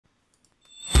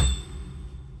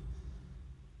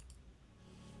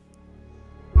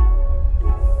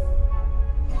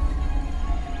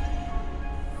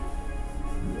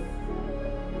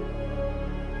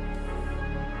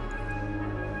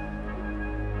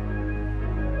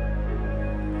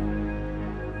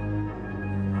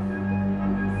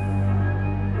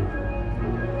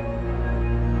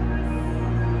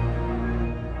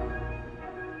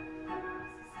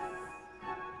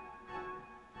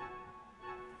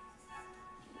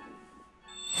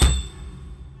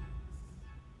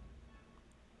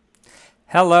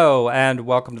Hello and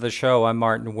welcome to the show. I'm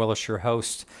Martin Willis, your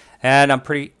host, and I'm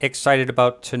pretty excited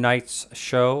about tonight's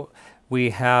show.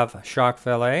 We have Jacques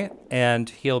Vallée, and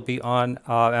he'll be on,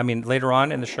 later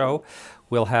on in the show,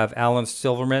 we'll have Alan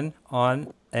Stivelman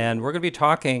on, and we're going to be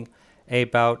talking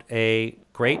about a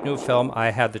great new film.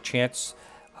 I had the chance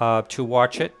to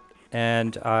watch it,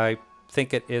 and I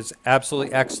think it is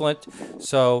absolutely excellent.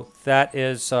 So that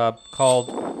is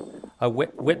called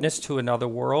Witness of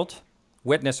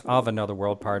Another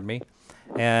World, pardon me.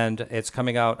 And it's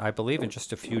coming out, I believe, in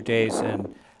just a few days.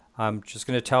 And I'm just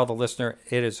going to tell the listener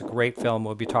it is a great film.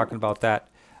 We'll be talking about that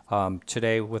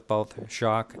today with both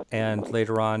Jacques and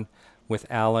later on with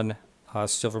Alan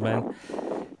Stivelman.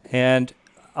 And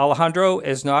Alejandro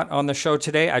is not on the show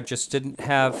today. I just didn't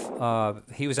have,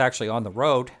 he was actually on the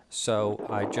road. So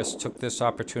I just took this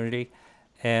opportunity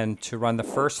and to run the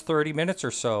first 30 minutes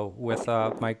or so with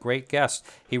my great guest.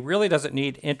 He really doesn't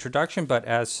need introduction, but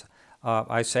as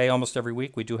I say almost every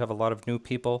week, we do have a lot of new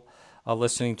people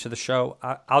listening to the show.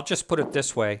 I'll just put it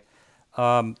this way.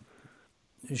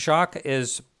 Jacques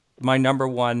is my number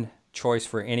one choice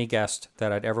for any guest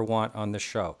that I'd ever want on this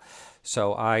show.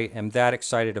 So I am that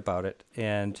excited about it.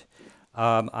 And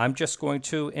I'm just going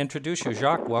to introduce you.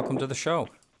 Jacques, welcome to the show.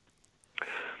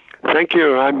 Thank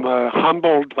you. I'm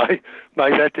humbled by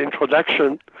that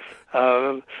introduction.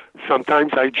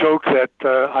 Sometimes I joke that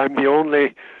I'm the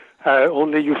only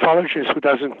ufologist who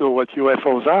doesn't know what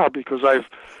UFOs are, because I've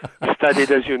studied,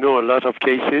 as you know, a lot of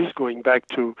cases going back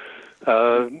to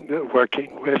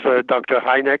working with Dr.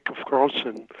 Hynek, of course,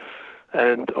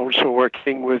 and also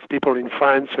working with people in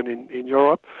France and in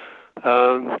Europe.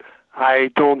 I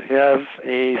don't have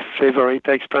a favorite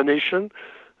explanation.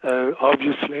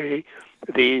 Obviously,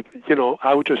 the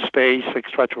outer space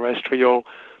extraterrestrial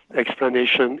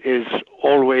explanation is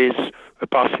always a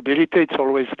possibility. It's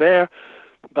always there.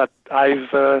 But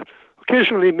I've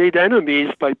occasionally made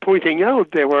enemies by pointing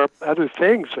out there were other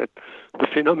things that the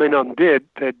phenomenon did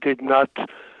that didn't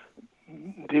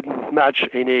match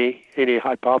any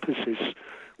hypothesis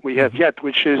we have yet,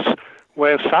 which is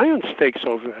where science takes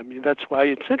over. I mean, that's why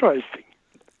it's interesting.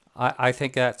 I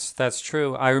think that's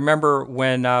true. I remember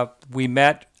when we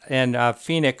met in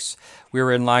Phoenix, we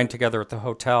were in line together at the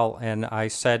hotel, and I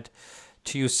said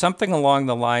to you something along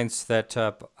the lines that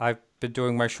I've been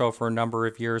doing my show for a number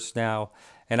of years now,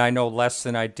 and I know less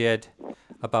than I did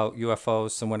about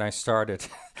UFOs than when I started.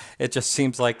 It just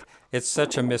seems like it's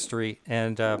such a mystery,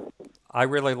 and I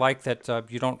really like that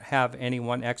you don't have any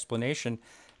one explanation,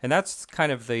 and that's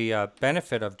kind of the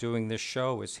benefit of doing this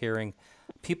show, is hearing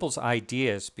people's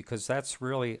ideas, because that's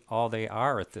really all they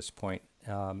are at this point,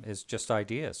 is just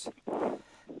ideas.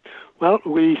 Well,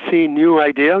 we see new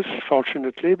ideas,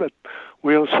 fortunately, but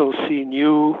we also see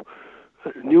new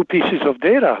pieces of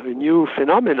data, new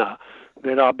phenomena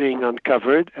that are being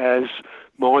uncovered as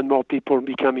more and more people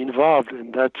become involved,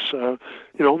 and that's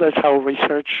that's how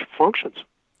research functions.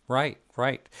 Right.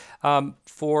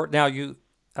 For now, you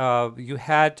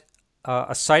had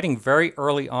a sighting very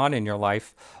early on in your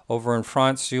life over in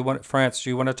France. Do you want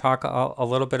to talk a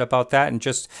little bit about that and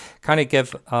just kind of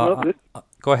give?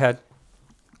 Go ahead.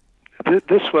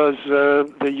 This was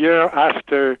the year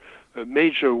after a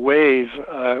major wave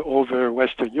over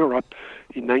Western Europe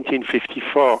in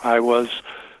 1954. I was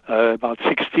about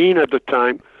 16 at the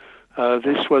time.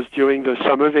 This was during the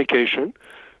summer vacation.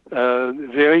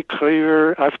 Very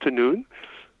clear afternoon,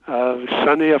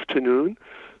 sunny afternoon.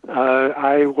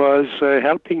 I was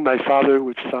helping my father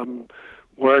with some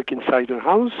work inside the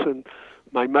house, and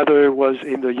my mother was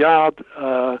in the yard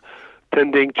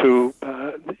tending to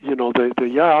the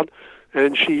yard,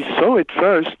 and she saw it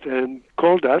first and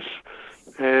called us,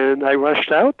 and I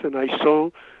rushed out, and I saw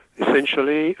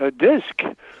essentially a disc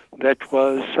that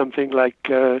was something like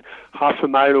half a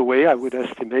mile away, I would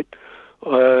estimate,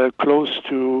 close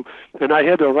to, and I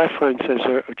had a reference as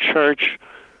a church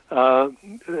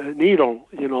needle,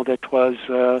 that was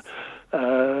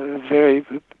very,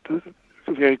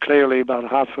 very clearly about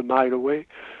half a mile away,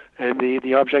 and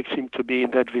the object seemed to be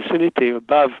in that vicinity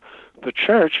above the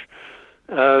church.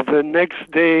 The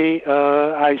next day,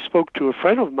 I spoke to a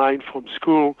friend of mine from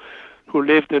school who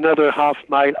lived another half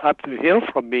mile up the hill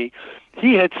from me.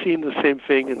 He had seen the same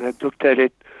thing and had looked at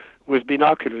it with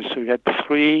binoculars. So we had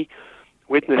three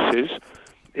witnesses.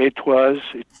 It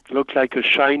looked like a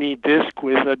shiny disc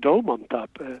with a dome on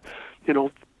top.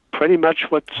 Pretty much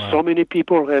what so many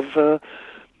people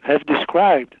have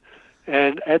described.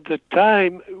 And at the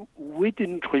time, we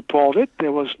didn't report it.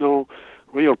 There was no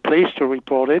real place to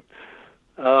report it.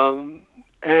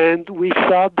 And we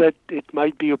thought that it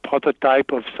might be a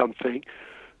prototype of something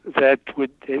that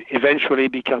would eventually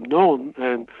become known.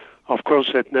 And of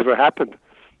course, that never happened.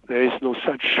 There is no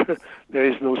such there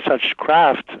is no such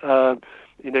craft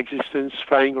in existence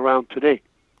flying around today.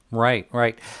 Right,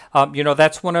 right.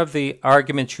 That's one of the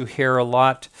arguments you hear a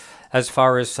lot, as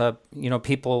far as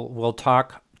people will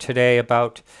talk today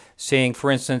about seeing, for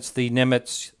instance, the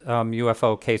Nimitz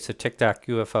UFO case, the Tic Tac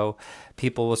UFO.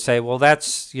 People will say, well,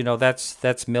 that's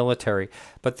military,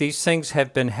 but these things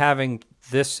have been having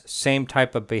this same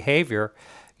type of behavior,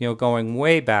 going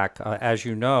way back, as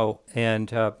you know, and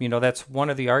that's one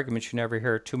of the arguments you never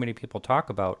hear too many people talk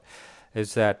about,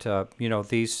 is that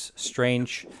these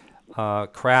strange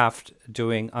craft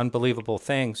doing unbelievable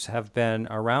things have been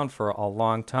around for a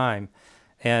long time.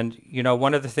 And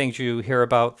one of the things you hear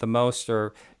about the most,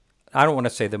 or I don't want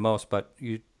to say the most, but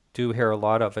you do hear a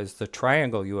lot of, is the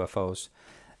triangle UFOs.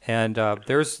 And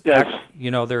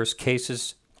there's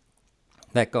cases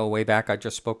that go way back. I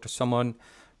just spoke to someone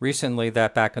recently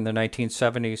that back in the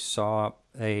 1970s saw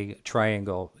a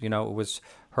triangle. It was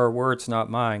her words, not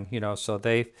mine. So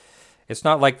it's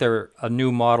not like they're a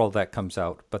new model that comes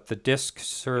out, but the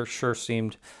discs sure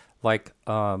seemed like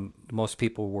most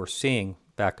people were seeing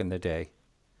back in the day.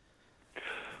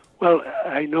 Well,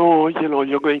 I know,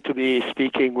 you're going to be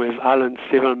speaking with Alan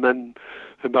Stivelman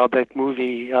about that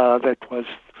movie that was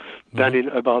done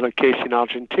about a case in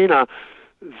Argentina.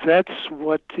 That's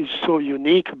what is so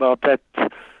unique about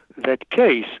that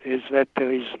case, is that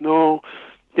there is no,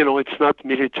 it's not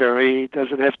military. It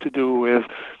doesn't have to do with,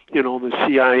 the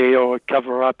CIA or a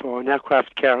cover-up or an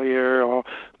aircraft carrier or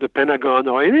the Pentagon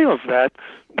or any of that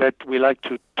we like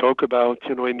to talk about,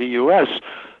 in the U.S.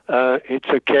 It's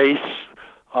a case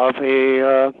of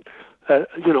a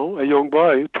young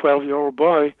boy, 12-year-old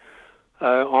boy,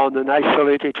 on an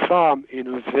isolated farm in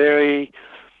a very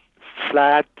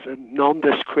flat,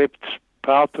 nondescript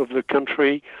part of the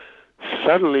country,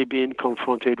 suddenly being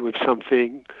confronted with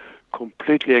something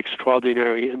completely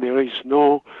extraordinary, and there is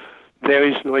no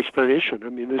explanation. I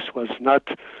mean, this was not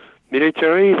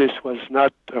military, this was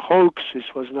not a hoax,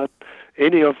 this was not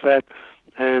any of that,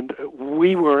 and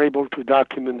we were able to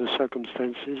document the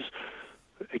circumstances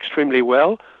extremely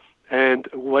well. And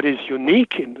what is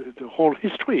unique in the whole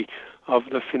history of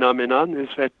the phenomenon is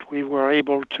that we were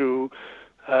able to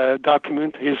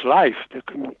document his life,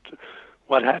 document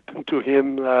what happened to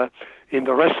him in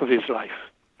the rest of his life.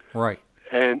 Right.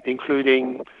 And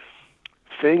including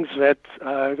things that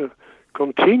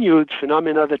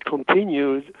phenomena that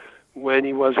continued when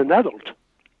he was an adult.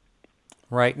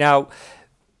 Right. Now,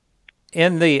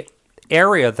 in the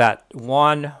area that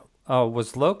Juan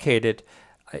was located,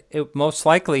 most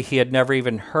likely he had never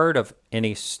even heard of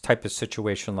any type of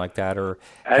situation like that, or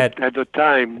at the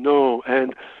time, no.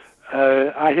 And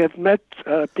I have met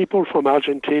people from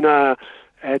Argentina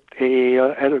at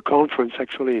a conference,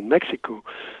 actually in Mexico,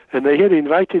 and they had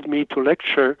invited me to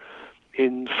lecture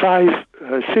in 5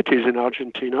 cities in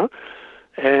Argentina,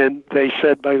 and they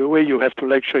said, by the way, you have to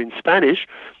lecture in Spanish,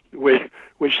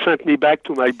 which sent me back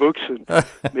to my books and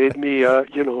made me,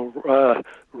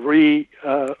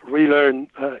 relearn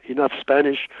enough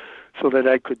Spanish so that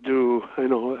I could do,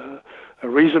 a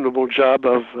reasonable job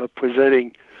of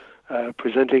presenting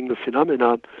the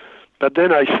phenomenon. But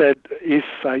then I said, if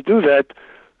I do that,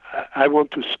 I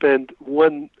want to spend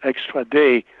 1 extra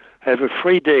day, have a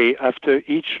free day after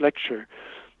each lecture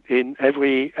in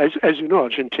every, as you know,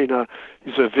 Argentina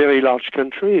is a very large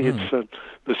country. It's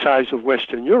the size of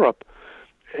Western Europe.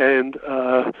 And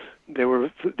there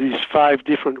were these 5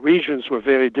 different regions were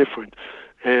very different.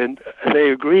 And they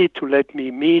agreed to let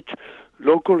me meet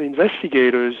local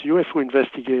investigators, UFO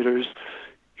investigators,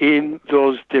 in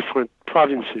those different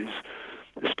provinces,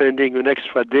 spending an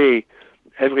extra day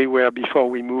everywhere before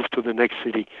we moved to the next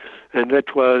city. And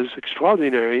that was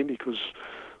extraordinary because,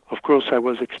 of course, I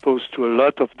was exposed to a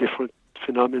lot of different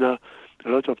phenomena, a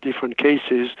lot of different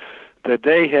cases that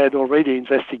they had already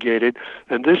investigated,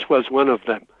 and this was one of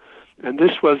them. And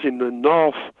this was in the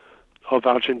north of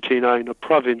Argentina, in a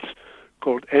province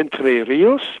called Entre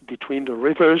Rios, between the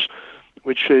rivers,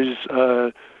 which is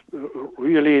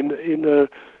really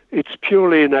it's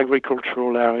purely an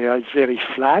agricultural area. It's very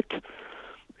flat,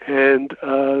 and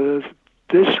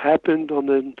this happened on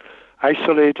an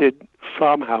isolated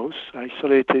farmhouse,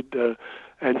 isolated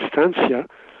estancia,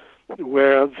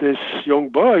 where this young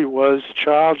boy was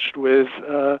charged with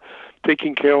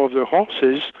taking care of the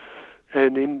horses,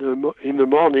 and in the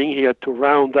morning he had to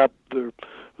round up the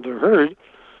herd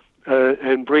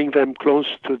and bring them close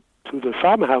to the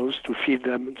farmhouse to feed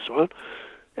them and so on.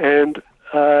 And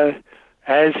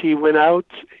as he went out,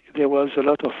 there was a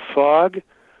lot of fog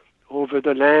over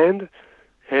the land,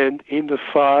 and in the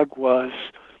fog was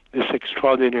this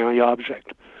extraordinary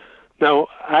object. Now,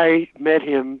 I met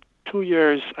him 2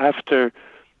 years after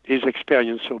his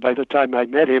experience. So by the time I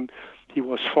met him, he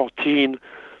was 14.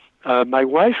 My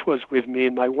wife was with me,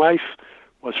 and my wife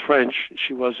was French.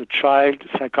 She was a child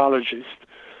psychologist,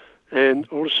 and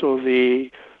also the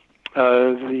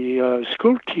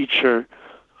school teacher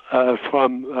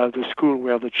from the school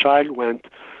where the child went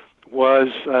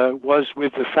was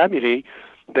with the family.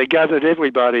 They gathered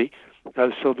everybody.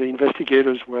 So the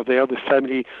investigators were there, the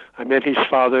family. I met his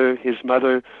father, his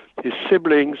mother, his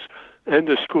siblings, and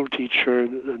the school teacher.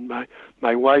 And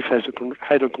my wife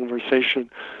had a conversation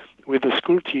with the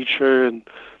school teacher, and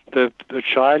the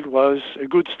child was a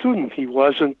good student. He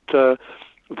wasn't the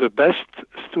best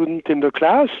student in the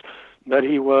class, but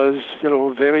he was,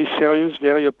 very serious,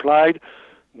 very applied,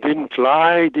 didn't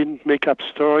lie, didn't make up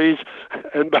stories.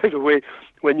 And by the way,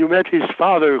 when you met his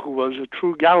father, who was a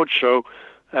true gaucho,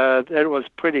 that was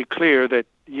pretty clear that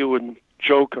you wouldn't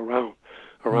joke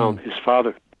around his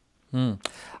father.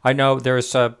 I know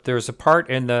there's a part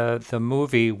in the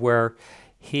movie where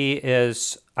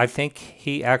I think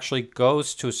he actually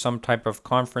goes to some type of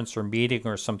conference or meeting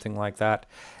or something like that,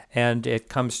 and it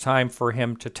comes time for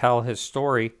him to tell his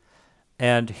story,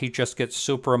 and he just gets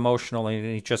super emotional and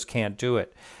he just can't do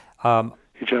it.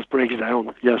 He just breaks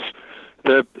down. Yes,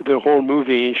 the whole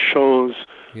movie shows.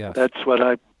 Yes. That's what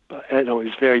I know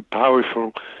is very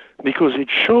powerful, because it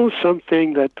shows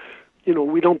something that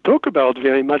we don't talk about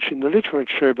very much in the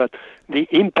literature, but the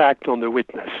impact on the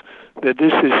witness. That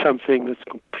this is something that's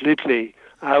completely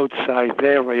outside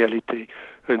their reality,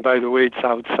 and by the way, it's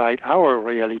outside our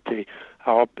reality,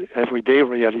 our everyday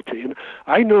reality. And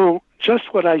I know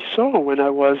just what I saw when I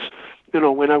was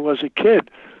a kid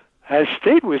has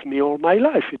stayed with me all my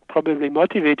life. It probably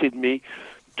motivated me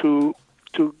to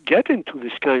get into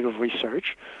this kind of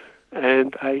research.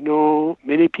 And I know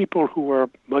many people who were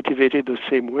motivated the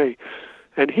same way.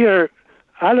 And here,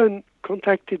 Alan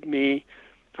contacted me.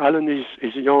 Alan is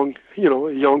a young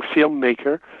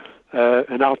filmmaker,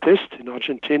 an artist in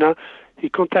Argentina. He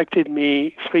contacted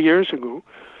me 3 years ago,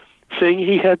 saying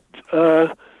he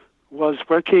was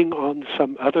working on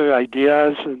some other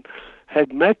ideas and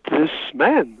had met this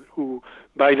man who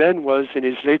by then was in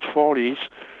his late 40s,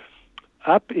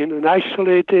 up in an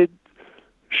isolated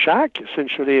shack,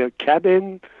 essentially a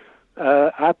cabin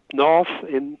up north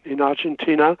in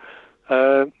Argentina,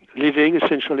 living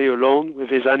essentially alone with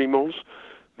his animals,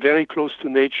 very close to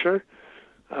nature,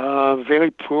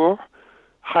 very poor,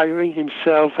 hiring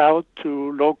himself out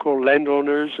to local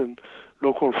landowners and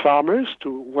local farmers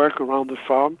to work around the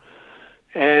farm.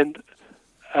 And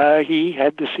he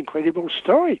had this incredible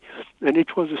story. And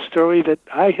it was a story that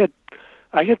I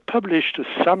had published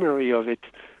a summary of it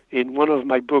in one of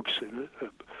my books,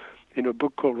 in a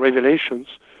book called Revelations.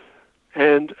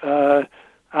 And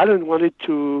Alan wanted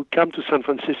to come to San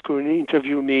Francisco and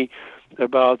interview me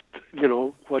about,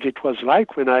 what it was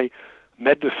like when I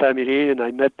met the family and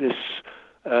I met this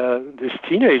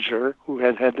teenager who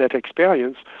had that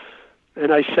experience.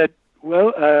 And I said,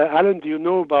 well, Alan, do you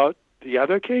know about the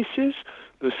other cases,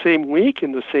 the same week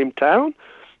in the same town?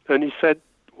 And he said,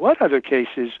 what other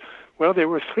cases? Well, there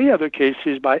were 3 other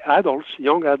cases by adults,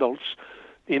 young adults,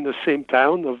 in the same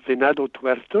town of Venado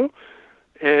Tuerto,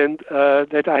 and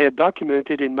that I had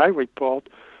documented in my report.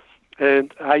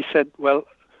 And I said, well,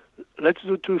 let's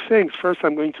do 2 things. First,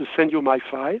 I'm going to send you my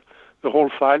file, the whole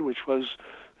file, which was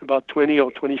about 20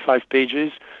 or 25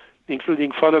 pages,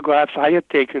 including photographs I had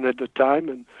taken at the time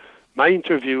and my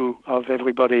interview of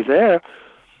everybody there.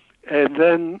 And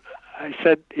then I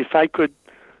said, if I could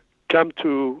come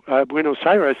to Buenos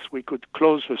Aires, we could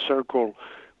close the circle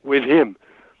with him.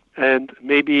 And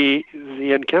maybe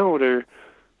the encounter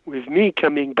with me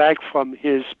coming back from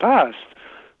his past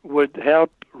would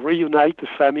help reunite the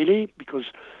family, because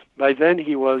by then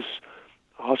he was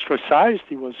ostracized,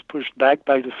 he was pushed back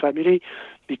by the family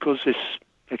because his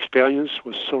experience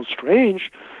was so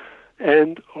strange,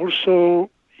 and also,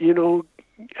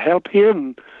 help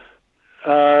him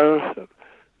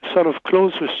sort of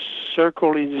close the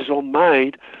circle in his own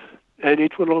mind, and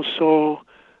it will also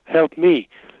help me,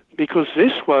 because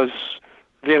this was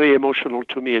very emotional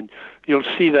to me. And you'll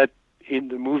see that in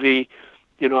the movie.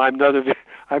 I'm not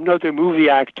a movie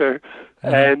actor,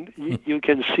 and you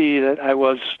can see that I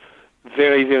was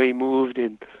very, very moved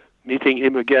in meeting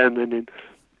him again and in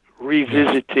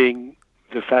revisiting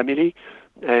the family.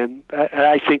 And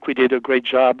I think we did a great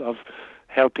job of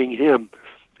helping him.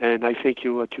 And I think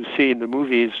what you see in the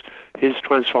movie is his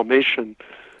transformation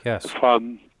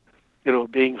from,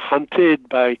 being hunted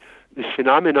by this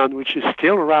phenomenon, which is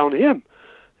still around him,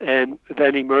 and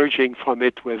then emerging from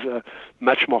it with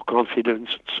much more confidence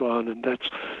and so on. And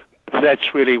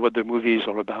that's really what the movie is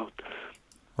all about.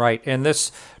 Right. And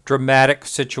this dramatic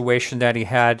situation that he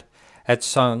had at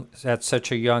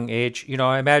such a young age,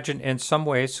 I imagine in some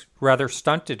ways rather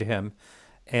stunted him.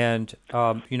 And,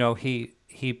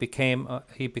 he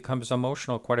becomes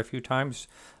emotional quite a few times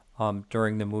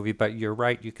during the movie. But you're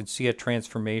right. You can see a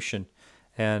transformation.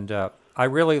 And I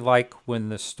really like when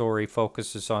the story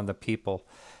focuses on the people.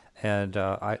 And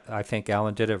I think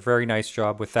Alan did a very nice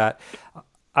job with that.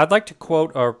 I'd like to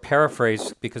quote or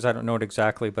paraphrase, because I don't know it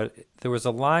exactly, but there was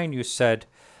a line you said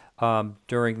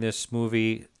during this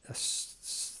movie,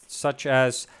 such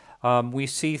as we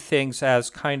see things as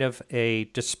kind of a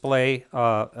display,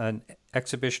 an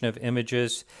exhibition of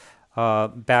images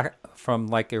back from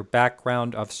like your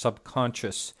background of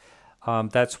subconscious.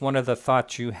 That's one of the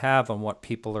thoughts you have on what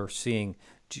people are seeing.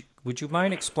 Would you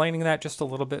mind explaining that just a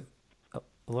little bit?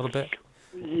 A little bit?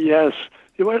 Yes.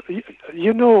 Well,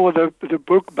 you know the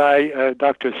book by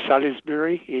Dr.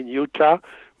 Salisbury in Utah,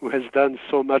 who has done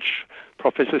so much.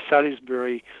 Professor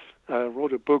Salisbury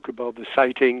wrote a book about the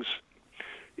sightings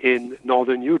in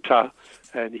northern Utah,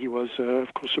 and he was,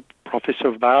 of course, a professor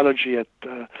of biology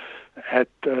at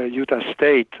Utah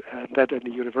State, and that at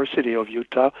the University of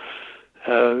Utah,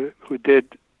 who did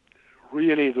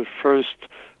really the first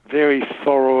very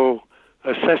thorough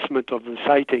assessment of the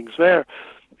sightings there,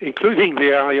 including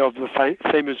the area of the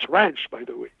famous ranch, by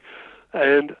the way.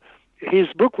 And his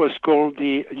book was called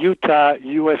The Utah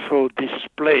UFO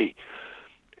Display,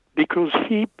 because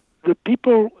the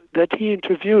people that he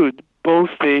interviewed,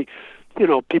 both the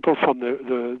people from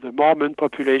the Mormon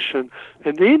population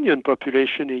and the Indian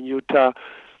population in Utah,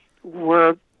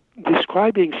 were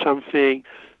describing something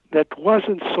that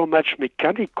wasn't so much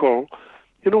mechanical.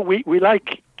 We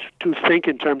like to think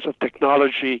in terms of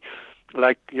technology,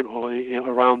 like,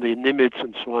 around the limits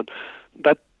and so on.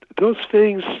 But those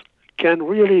things can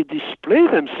really display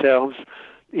themselves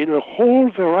in a whole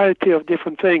variety of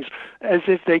different things, as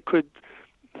if they could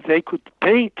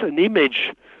paint an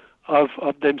image of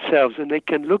themselves, and they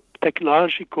can look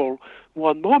technological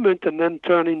one moment and then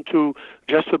turn into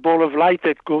just a ball of light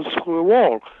that goes through a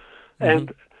wall.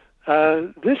 Mm-hmm.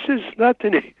 And this is not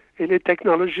any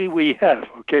technology we have,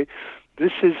 okay?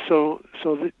 This is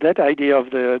that idea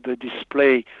of the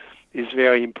display is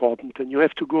very important, and you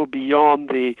have to go beyond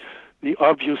the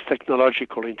obvious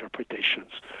technological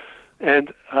interpretations.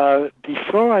 And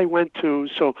before I went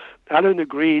so Alan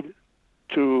agreed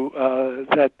to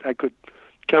that I could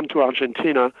come to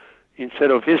Argentina instead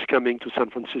of his coming to San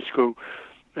Francisco,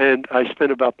 and I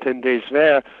spent about 10 days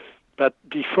there. But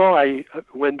before I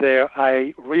went there,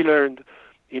 I relearned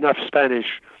enough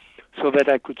Spanish so that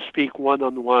I could speak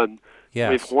one-on-one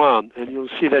with Juan. And you'll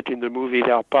see that in the movie.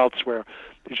 There are parts where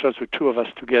it's just the two of us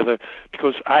together,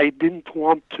 because I didn't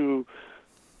want to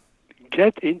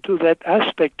get into that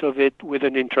aspect of it with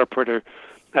an interpreter.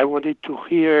 I wanted to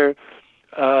hear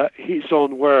his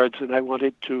own words, and I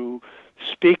wanted to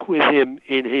speak with him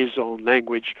in his own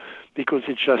language, because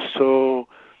it's just so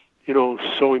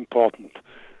important.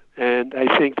 And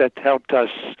I think that helped us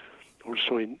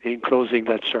also in closing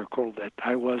that circle, that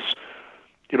I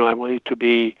wanted to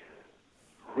be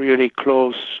really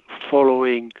close,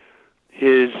 following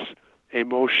his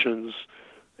emotions.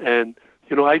 And,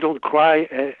 I don't cry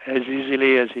as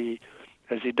easily as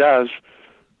he does,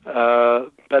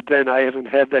 but then I haven't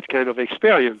had that kind of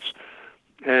experience.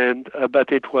 And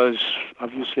but it was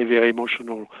obviously very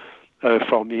emotional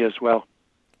for me as well.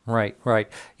 Right.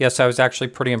 Yes, I was actually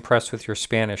pretty impressed with your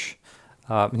Spanish.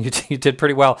 You did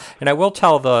pretty well. And I will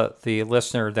tell the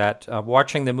listener that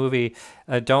watching the movie,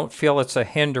 don't feel it's a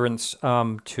hindrance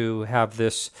to have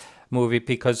this movie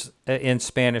because in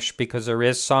Spanish, because there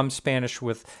is some Spanish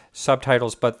with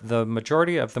subtitles, but the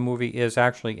majority of the movie is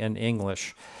actually in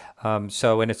English. And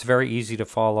it's very easy to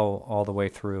follow all the way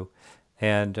through.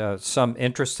 And some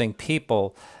interesting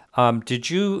people. Did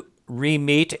you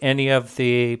re-meet any of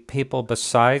the people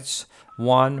besides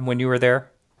Juan when you were there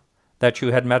that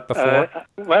you had met before?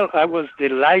 Well, I was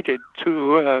delighted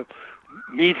to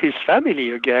meet his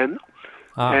family again,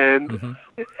 and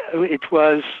it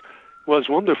was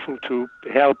wonderful to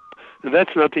help. And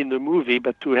that's not in the movie,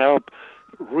 but to help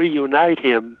reunite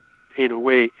him in a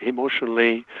way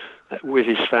emotionally with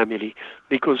his family,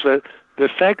 because the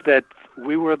fact that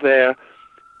we were there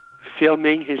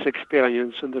filming his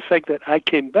experience, and the fact that I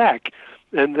came back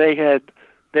and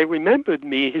they remembered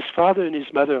me. His father and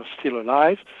his mother are still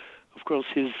alive. Of course,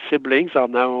 his siblings are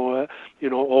now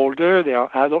older. They are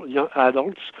young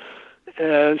adults.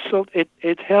 So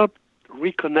it helped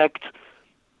reconnect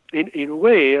in a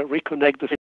way, reconnect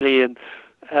the family, and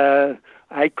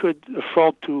I could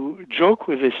afford to joke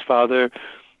with his father,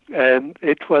 and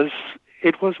it was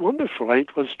wonderful.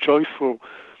 It was joyful.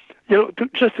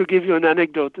 just to give you an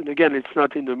anecdote, and again, it's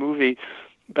not in the movie,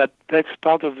 but that's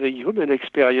part of the human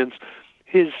experience.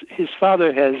 His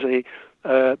father has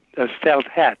a felt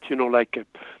hat, like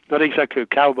not exactly a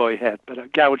cowboy hat, but a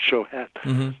gaucho hat.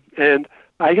 Mm-hmm. And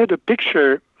I had a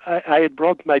picture. I had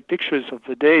brought my pictures of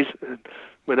the days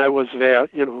when I was there,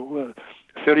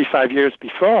 35 years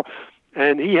before,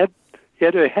 and he had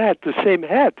a hat, the same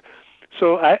hat.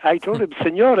 So I told him,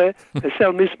 Signore, es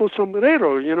el mismo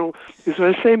sombrero, it's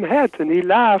the same hat. And he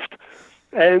laughed.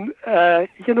 And,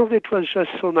 it was just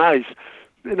so nice,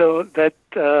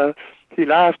 that he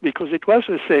laughed because it was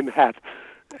the same hat.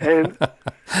 And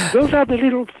those are the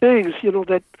little things,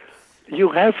 that you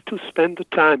have to spend the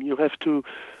time. You have to,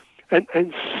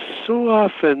 and so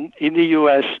often in the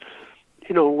U.S.,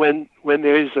 when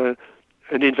there is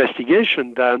an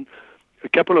investigation done, a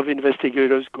couple of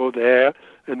investigators go there,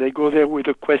 and they go there with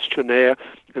a questionnaire,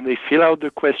 and they fill out the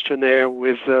questionnaire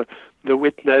with the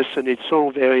witness, and it's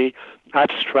all very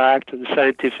abstract and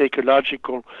scientific and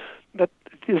logical. But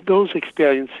those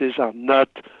experiences are not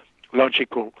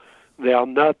logical. They are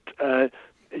not,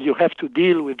 you have to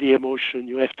deal with the emotion,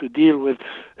 you have to deal with,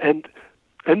 and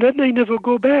then they never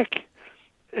go back.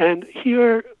 And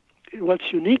here,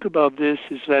 what's unique about this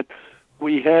is that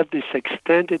we have this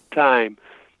extended time,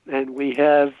 and we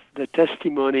have the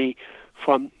testimony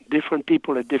from different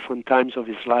people at different times of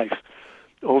his life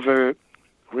over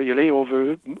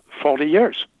 40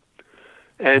 years.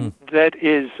 And that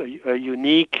is a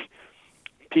unique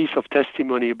piece of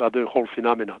testimony about the whole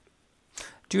phenomenon.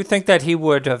 Do you think that he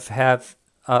would have had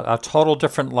a total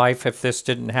different life if this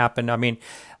didn't happen? I mean,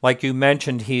 like you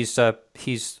mentioned, he's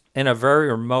in a very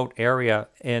remote area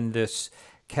in this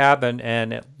cabin,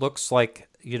 and it looks like,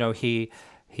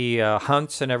 he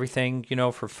hunts and everything,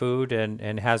 for food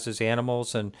and has his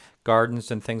animals and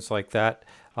gardens and things like that.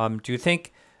 Do you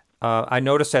think, I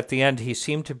noticed at the end, he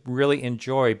seemed to really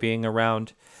enjoy being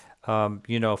around,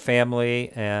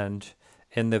 family and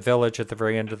in the village at the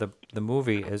very end of the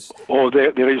movie?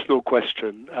 There is no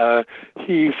question.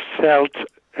 He felt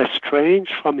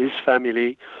estranged from his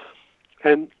family.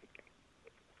 And,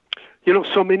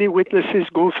 so many witnesses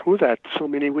go through that, so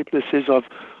many witnesses of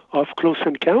close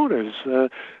encounters.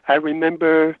 I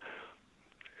remember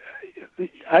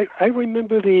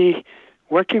the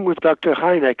working with Dr.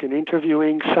 Hynek and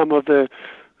interviewing some of the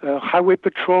highway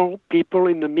patrol people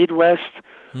in the Midwest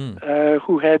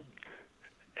who had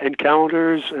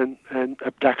encounters and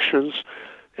abductions,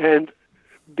 and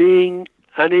being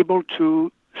unable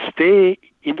to stay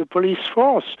in the police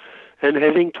force and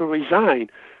having to resign.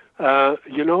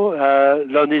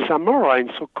 Lonnie Zamora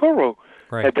in Socorro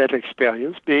had that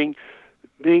experience, being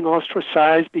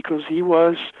ostracized because he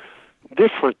was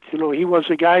different. He was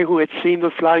a guy who had seen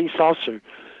the flying saucer,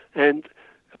 and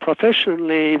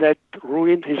professionally that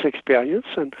ruined his experience.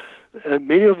 And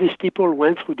many of these people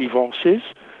went through divorces.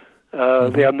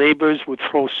 Their neighbors would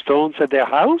throw stones at their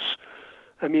house.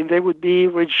 I mean, they would be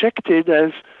rejected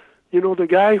as, the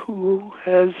guy who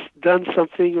has done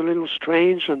something a little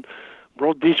strange and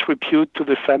brought disrepute to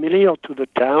the family or to the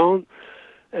town.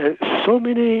 So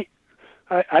many,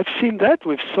 I've seen that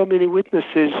with so many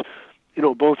witnesses,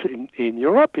 both in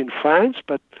Europe, in France,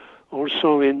 but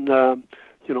also in,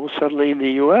 certainly in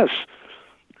the U.S.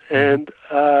 And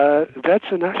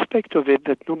that's an aspect of it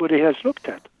that nobody has looked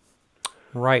at.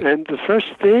 Right. And the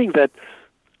first thing that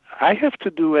I have to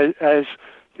do as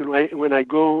when I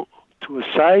go to a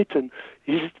site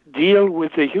is deal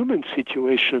with the human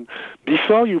situation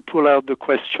before you pull out the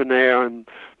questionnaire and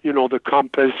the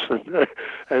compass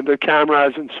and the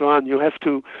cameras and so on. You have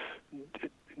to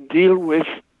deal with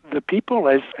the people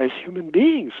as human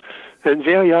beings, and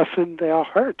very often they are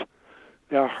hurt.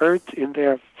 They are hurt in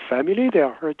their family, they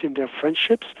are hurt in their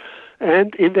friendships,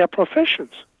 and in their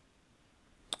professions.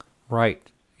 Right.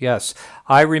 Yes.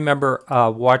 I remember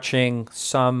watching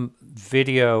some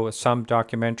video, some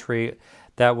documentary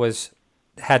that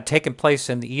had taken place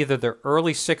in either the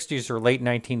early 60s or late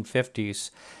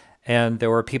 1950s, and there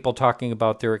were people talking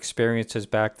about their experiences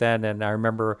back then. And I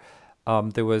remember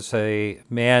there was a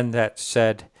man that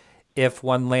said, if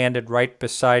one landed right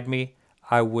beside me,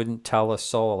 I wouldn't tell a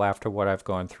soul after what I've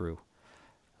gone through.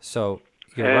 So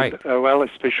you're right. Well,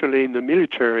 especially in the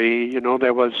military,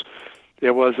 there was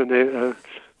an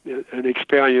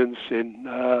experience in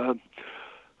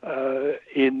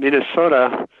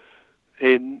Minnesota,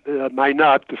 in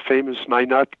Minot, the famous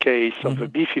Minot case of the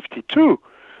B-52,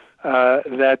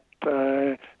 that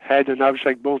had an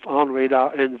object both on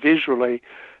radar and visually,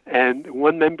 and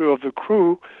one member of the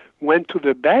crew went to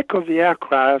the back of the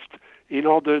aircraft in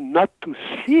order not to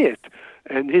see it.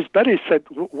 And his buddy said,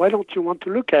 why don't you want to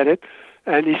look at it?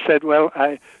 And he said, well,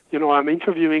 I'm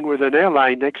interviewing with an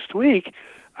airline next week.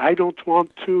 I don't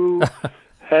want to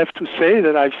have to say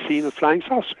that I've seen a flying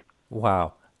saucer.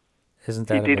 Wow. Isn't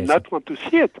that amazing? He did not want to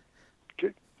see it.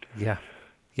 Okay. Yeah.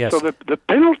 Yes. So the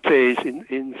penalties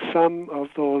in some of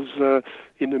those,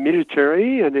 in the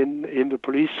military and in the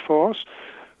police force,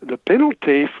 the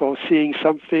penalty for seeing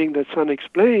something that's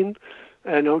unexplained,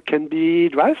 can be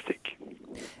drastic.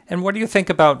 And what do you think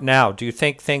about now? Do you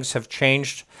think things have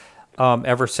changed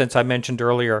ever since I mentioned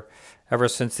earlier, ever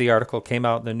since the article came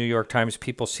out in the New York Times?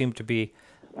 People seem to be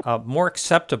more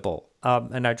acceptable.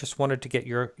 And I just wanted to get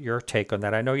your take on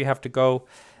that. I know you have to go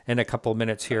in a couple of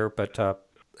minutes here, but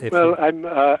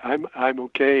I'm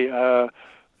okay.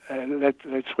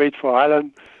 Let's wait for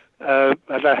Alan.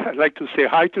 I'd like to say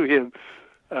hi to him.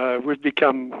 We've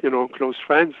become, close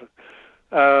friends.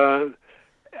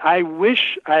 I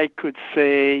wish I could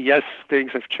say, yes,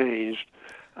 things have changed.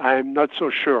 I'm not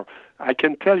so sure. I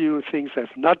can tell you things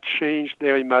have not changed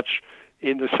very much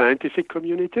in the scientific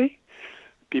community.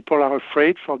 People are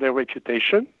afraid for their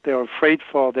reputation. They're afraid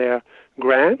for their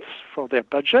grants, for their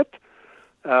budget.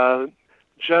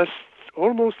 Just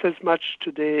almost as much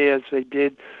today as they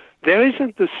did. There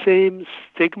isn't the same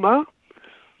stigma,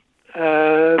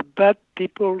 but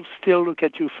people still look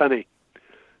at you funny.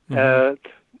 Mm-hmm.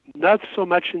 Not so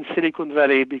much in Silicon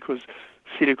Valley, because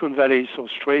Silicon Valley is so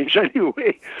strange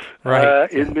anyway,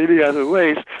 right. In many other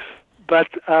ways, but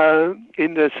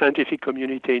in the scientific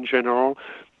community in general,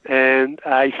 and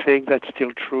I think that's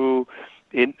still true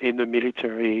in the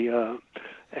military.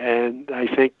 And I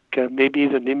think maybe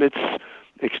the Nimitz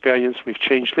experience, we've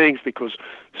changed things, because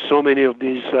so many of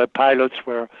these pilots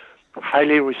were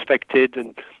highly respected,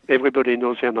 and everybody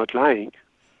knows they're not lying.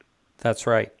 That's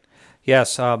right.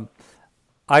 Yes.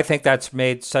 I think that's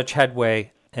made such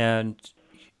headway, and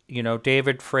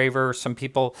David Fravor, some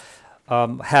people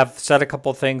have said a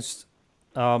couple things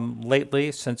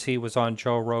lately since he was on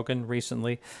Joe Rogan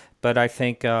recently, but I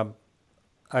think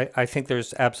I think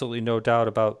there's absolutely no doubt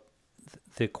about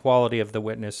the quality of the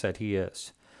witness that he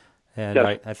is, and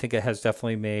yes. I think it has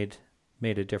definitely made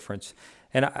a difference.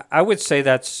 And I would say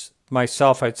I'd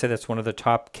say that's one of the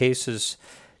top cases,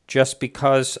 just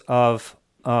because of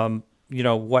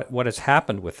what has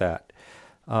happened with that.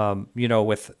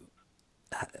 With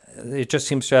it just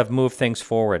seems to have moved things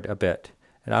forward a bit.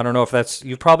 And I don't know if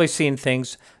you've probably seen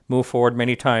things move forward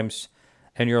many times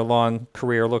in your long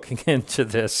career looking into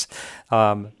this.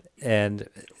 And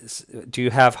do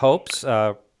you have hopes?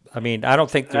 I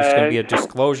don't think there's going to be a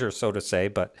disclosure, so to say,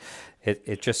 but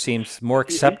it just seems more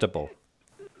acceptable.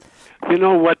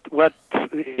 What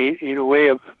in a way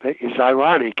is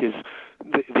ironic is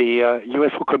the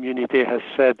UFO community has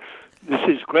said this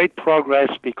is great progress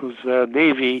because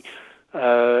Navy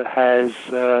has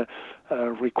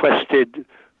requested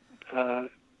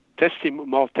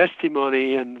more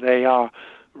testimony, and they are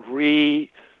reinstating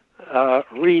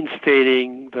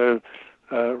the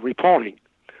reporting.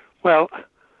 Well,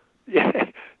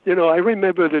 I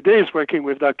remember the days working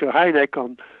with Dr. Hynek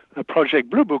on Project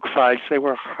Blue Book files. There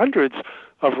were hundreds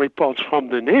of reports from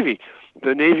the Navy.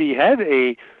 The Navy had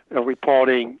a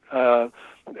reporting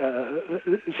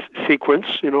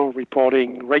sequence,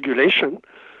 reporting regulation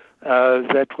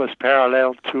that was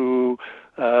parallel to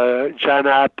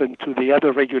JANAP and to the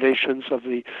other regulations of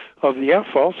the Air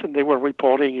Force, and they were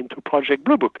reporting into Project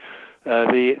Blue Book.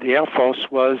 The Air Force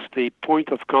was the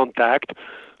point of contact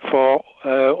for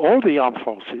all the armed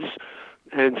forces,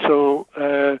 and so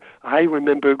I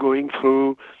remember going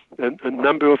through a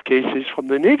number of cases from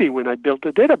the Navy when I built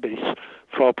a database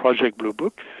for Project Blue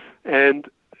Book, and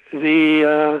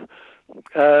then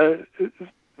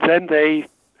they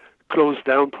closed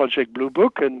down Project Blue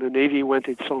Book, and the Navy went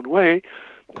its own way,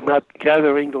 not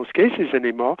gathering those cases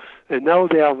anymore, and now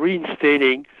they are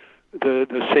reinstating the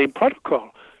same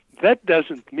protocol. That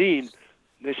doesn't mean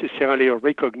necessarily a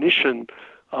recognition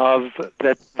of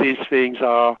that these things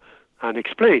are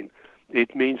unexplained.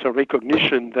 It means a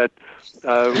recognition that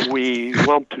we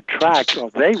want to track, or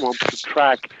they want to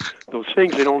track those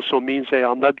things. It also means they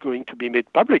are not going to be made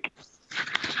public.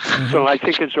 Mm-hmm. So I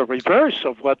think it's a reverse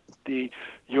of what the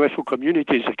UFO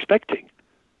community is expecting.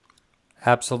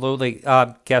 Absolutely.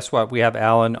 Guess what? We have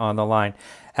Alan on the line.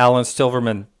 Alan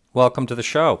Stivelman, welcome to the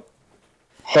show.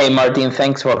 Hey, Martin.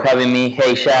 Thanks for having me.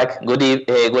 Hey, Jacques. Good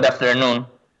afternoon.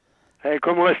 Hey,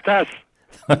 ¿cómo estás?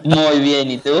 Muy bien.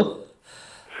 ¿Y tú?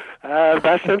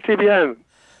 Bastante bien.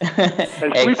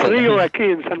 Es muy frío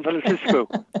aquí in San Francisco.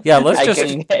 Yeah, let's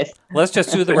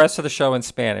just do the rest of the show in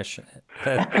Spanish.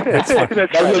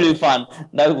 That will be fun.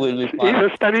 That will be fun. Either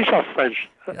Spanish or French.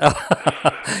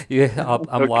 Yeah,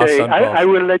 I'm okay, lost on both. I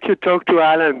will let you talk to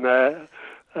Alan.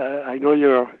 I know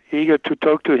you're eager to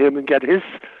talk to him and get his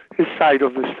side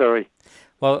of the story.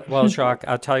 Well, Jacques,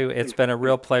 I'll tell you, it's been a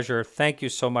real pleasure. Thank you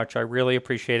so much. I really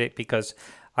appreciate it because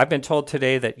I've been told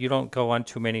today that you don't go on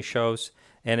too many shows,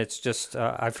 and it's just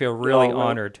I feel really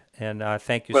honored, and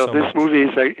thank you so much. Well, this movie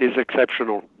is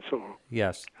exceptional. So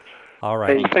yes. All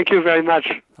right. Hey, thank you very much.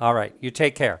 All right. You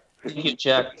take care. Thank you,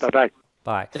 Jacques. Bye-bye.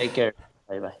 Bye. Take care.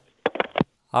 Bye-bye.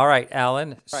 All right,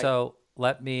 Alan. So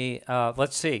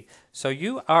let's see. So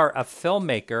you are a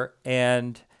filmmaker,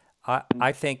 and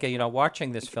I think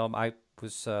watching this film, I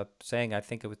was saying I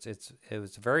think it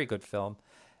was a very good film,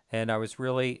 and I was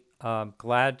really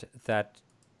glad that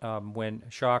when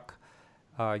Jacques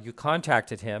you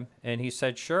contacted him and he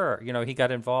said sure, he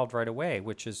got involved right away,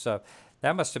 which is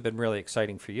that must have been really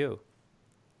exciting for you.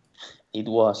 It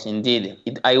was indeed.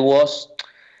 I was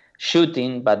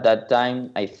shooting, but that time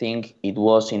I think it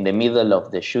was in the middle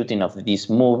of the shooting of this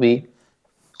movie.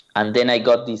 And then I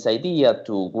got this idea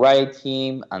to write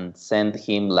him and send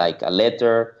him like a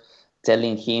letter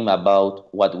telling him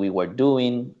about what we were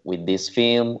doing with this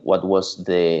film, what was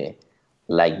the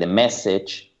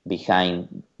message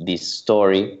behind this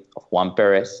story of Juan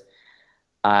Perez.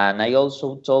 And I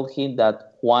also told him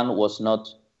that Juan was not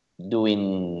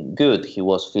doing good. He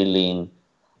was feeling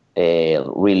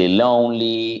really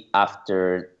lonely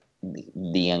after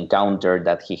the encounter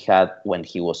that he had when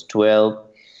he was 12.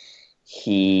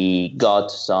 He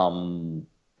got some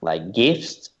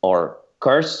gifts or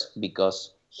curse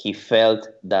because he felt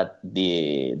that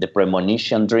the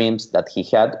premonition dreams that he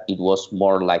had, it was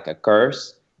more like a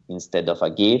curse instead of a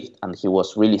gift, and he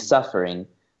was really suffering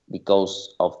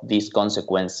because of these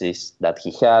consequences that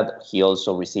he had. He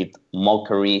also received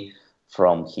mockery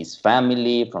from his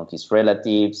family, from his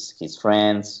relatives, his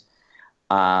friends.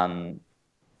 And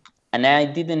I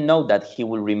didn't know that he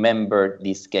will remember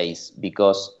this case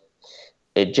because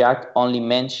Jacques only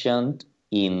mentioned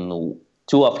in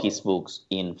 2 of his books,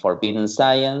 in Forbidden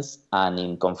Science and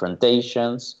in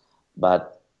Confrontations.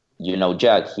 But,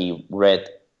 Jacques, he read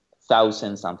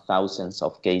thousands and thousands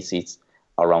of cases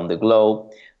around the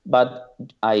globe. But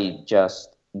I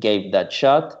just gave that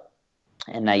shot,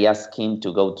 and I asked him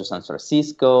to go to San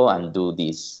Francisco and do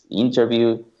this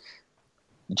interview.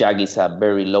 Jacques is a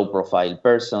very low-profile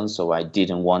person, so I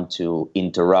didn't want to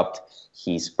interrupt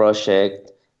his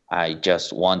project. I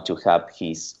just want to have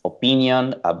his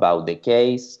opinion about the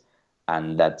case,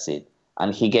 and that's it.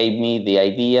 And he gave me the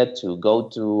idea to go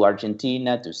to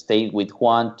Argentina, to stay with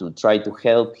Juan, to try to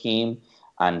help him.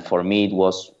 And for me, it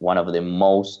was one of the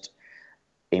most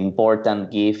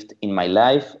important gift in my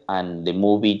life, and the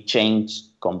movie changed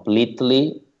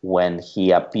completely when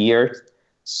he appeared.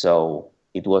 So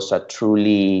it was a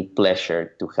truly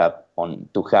pleasure to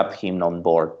have him on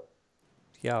board.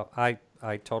 Yeah,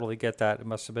 I totally get that. It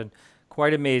must have been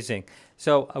quite amazing.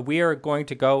 So we are going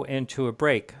to go into a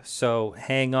break. So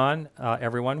hang on,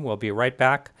 everyone. We'll be right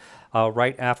back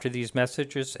right after these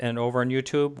messages. And over on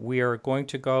YouTube, we are going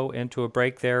to go into a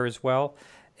break there as well.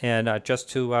 And just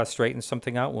to straighten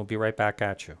something out, we'll be right back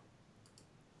at you.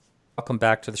 Welcome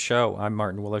back to the show. I'm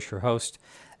Martin Willis, your host.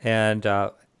 And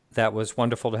that was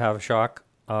wonderful to have Jacques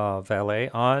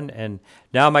Vallée on. And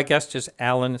now my guest is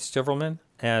Alan Stivelman.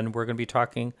 And we're going to be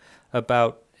talking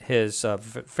about his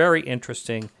very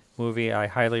interesting movie. I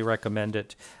highly recommend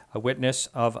it, A Witness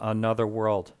of Another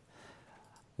World.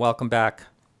 Welcome back,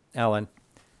 Alan.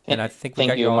 And I think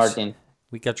Thank you, Martin.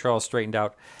 We got you all straightened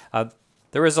out.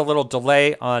 There is a little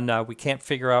delay on, we can't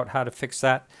figure out how to fix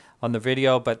that on the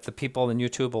video, but the people in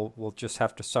YouTube will just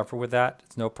have to suffer with that.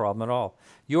 It's no problem at all.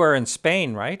 You are in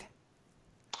Spain, right?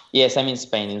 Yes, I'm in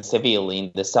Spain, in Seville,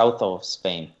 in the south of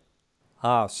Spain.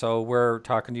 So we're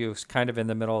talking to you kind of in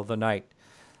the middle of the night.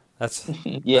 That's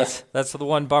yes. That's the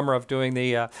one bummer of doing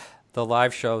the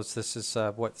live shows. This is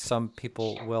what some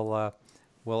people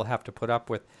will have to put up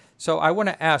with. So I want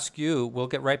to ask you. We'll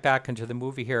get right back into the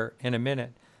movie here in a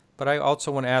minute, but I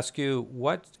also want to ask you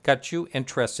what got you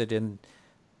interested in,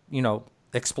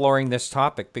 exploring this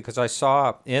topic, because I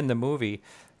saw in the movie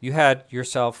you had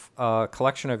yourself a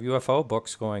collection of UFO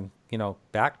books going,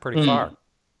 back pretty far.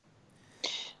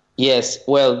 Yes,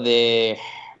 well, the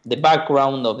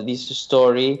background of this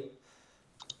story,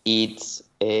 it's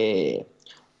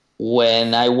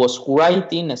when I was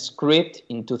writing a script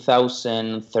in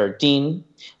 2013,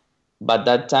 but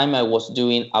that time I was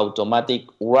doing automatic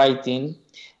writing,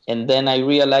 and then I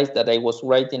realized that I was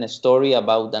writing a story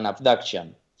about an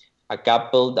abduction, a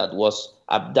couple that was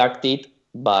abducted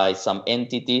by some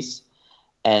entities.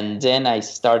 And then I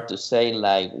start to say,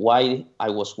 why I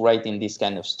was writing this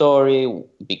kind of story,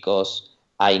 because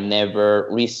I never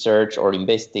research or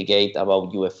investigate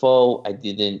about UFO. I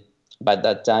didn't, by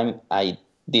that time, I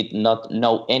did not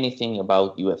know anything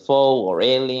about UFO or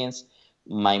aliens.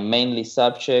 My mainly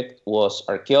subject was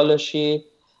archaeology,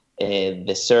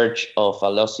 the search of a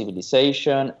lost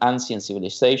civilization, ancient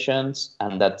civilizations,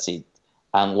 and that's it.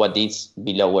 And what is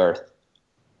below Earth.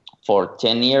 For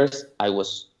 10 years, I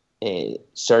was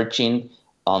searching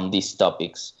on these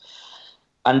topics.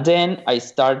 And then I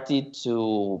stopped the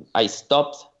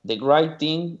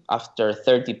writing after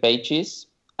 30 pages.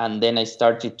 And then I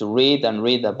started to read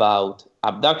about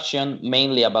abduction,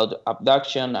 mainly about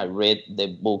abduction. I read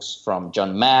the books from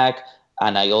John Mack,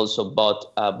 and I also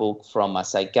bought a book from a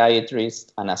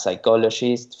psychiatrist and a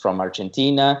psychologist from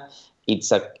Argentina.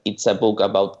 It's a book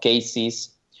about cases,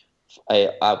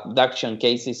 abduction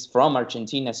cases from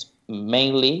Argentina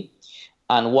mainly.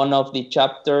 And one of the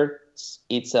chapters,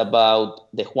 it's about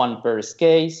the Juan Perez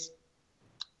case.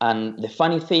 And the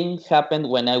funny thing happened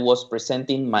when I was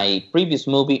presenting my previous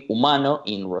movie, Humano,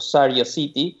 in Rosario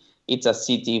City. It's a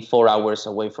city 4 hours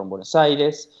away from Buenos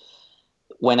Aires.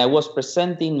 When I was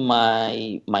presenting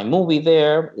my movie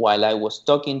there, while I was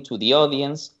talking to the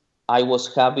audience, I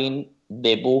was having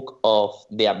the book of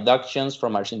the abductions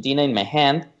from Argentina in my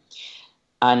hand.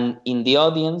 And in the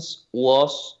audience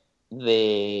was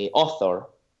the author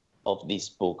of this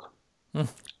book. Wow.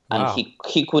 And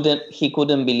he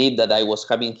couldn't believe that I was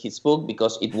having his book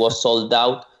because it was sold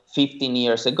out 15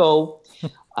 years ago.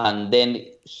 And then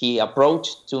he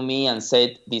approached to me and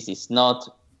said, this is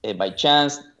not by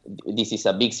chance. This is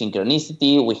a big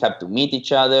synchronicity. We have to meet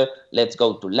each other. Let's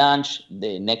go to lunch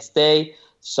the next day.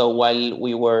 So while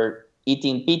we were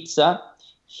eating pizza,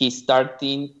 he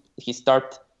started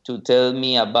to tell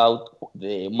me about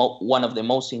one of the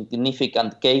most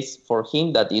significant case for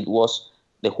him, that it was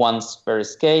the Juan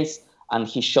Perez case. And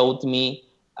he showed me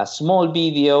a small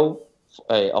video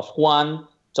of Juan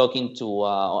talking to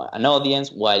an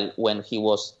audience when he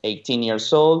was 18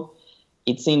 years old.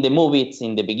 It's in the movie. It's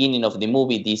in the beginning of the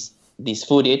movie, this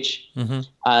footage. Mm-hmm.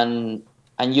 And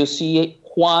you see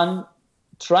Juan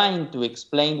trying to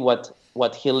explain what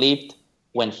he lived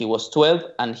when he was 12,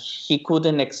 and he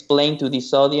couldn't explain to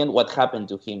this audience what happened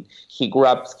to him. He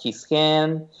grabbed his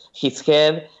head,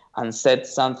 and said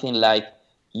something like,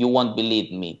 "You won't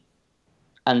believe me."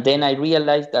 And then I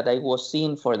realized that I was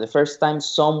seeing for the first time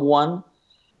someone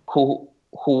who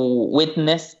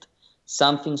witnessed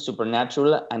something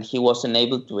supernatural, and he wasn't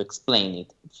able to explain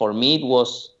it. For me, it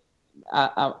was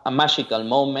a magical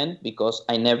moment, because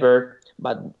I never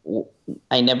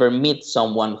meet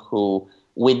someone who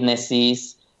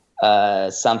witnesses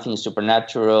something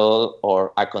supernatural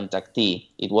or a contactee.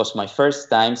 It was my first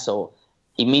time, so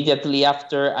immediately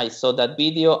after I saw that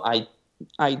video,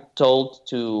 I told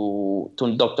to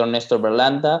Dr. Nestor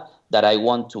Berlanda that I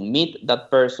want to meet that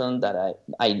person, that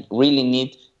I really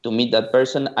need to meet that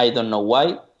person. I don't know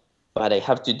why, but I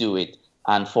have to do it.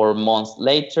 And 4 months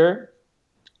later,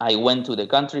 I went to the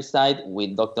countryside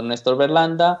with Dr. Nestor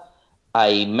Berlanda.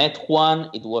 I met Juan.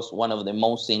 It was one of the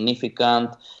most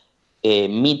significant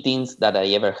meetings that I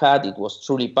ever had. It was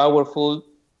truly powerful.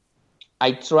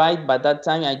 I tried, by that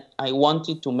time, I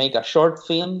wanted to make a short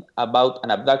film about an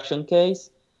abduction case,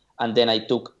 and then I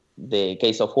took the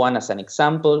case of Juan as an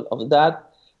example of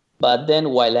that. But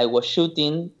then while I was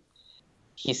shooting,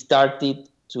 he started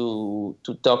to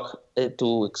talk,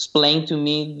 to explain to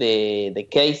me the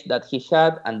case that he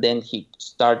had, and then he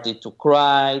started to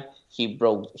cry. He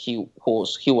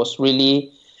was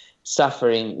really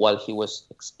suffering while he was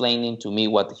explaining to me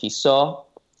what he saw.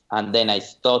 And then I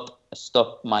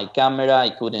stopped my camera. I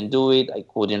couldn't do it. I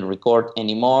couldn't record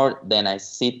anymore. Then I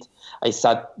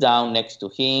sat down next to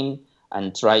him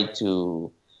and tried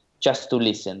to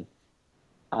listen.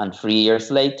 And 3 years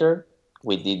later,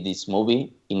 we did this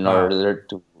movie in order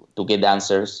to get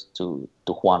answers to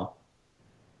Juan.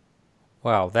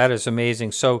 Wow, that is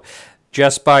amazing. So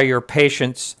just by your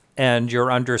patience and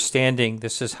your understanding,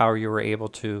 this is how you were able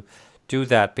to do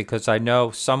that, because I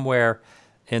know somewhere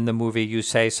in the movie you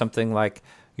say something like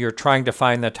you're trying to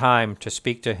find the time to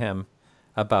speak to him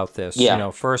about this.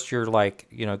 Yeah. First you're like,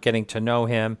 getting to know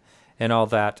him and all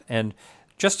that. And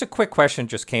just a quick question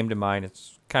just came to mind.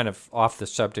 It's kind of off the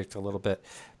subject a little bit,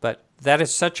 but that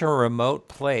is such a remote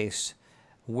place.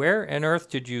 Where on earth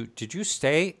did you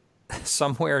stay?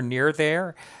 Somewhere near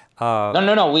there?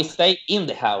 No. We stayed in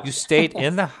the house. You stayed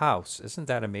in the house. Isn't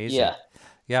that amazing? Yeah.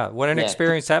 Yeah. What an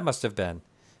experience that must have been.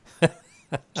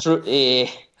 True.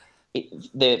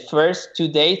 The first 2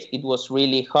 days, it was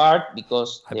really hard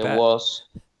because it was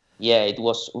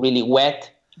really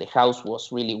wet. The house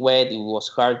was really wet. It was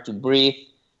hard to breathe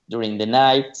during the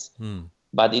nights,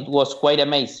 but it was quite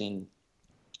amazing.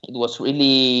 It was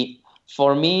really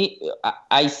For me,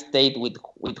 I stayed with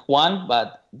Juan,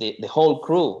 but the whole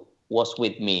crew was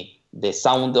with me. The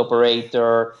sound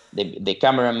operator, the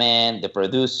cameraman, the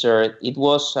producer. It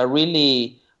was a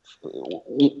really,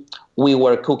 we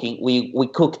were cooking. We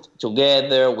cooked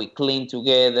together. We cleaned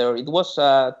together. It was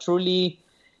a truly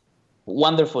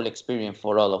wonderful experience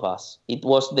for all of us. It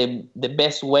was the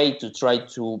best way to try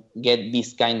to get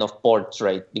this kind of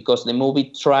portrait, because the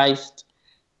movie tries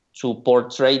to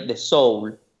portray the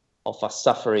soul of a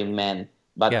suffering man.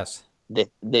 But Yes.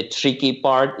 the tricky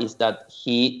part is that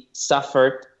he's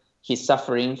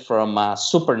suffering from a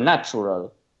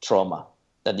supernatural trauma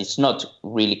that is not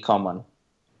really common.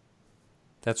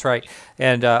 That's right.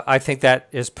 And I think that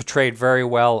is portrayed very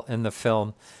well in the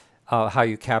film, how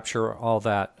you capture all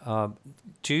that.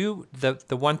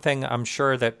 The one thing I'm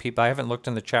sure that people, I haven't looked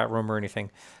in the chat room or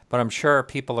anything, but I'm sure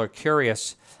people are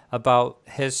curious about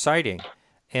his sighting.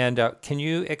 And can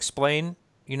you explain,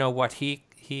 what he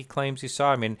claims he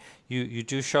saw? I mean, you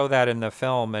do show that in the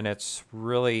film, and it's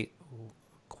really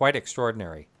quite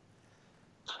extraordinary.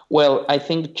 Well, I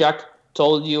think Jacques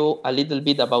told you a little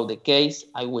bit about the case.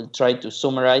 I will try to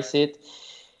summarize it.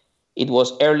 It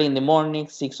was early in the morning,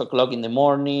 6 o'clock in the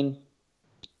morning.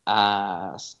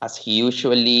 As he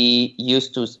usually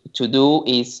used to do,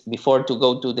 is before to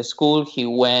go to the school, he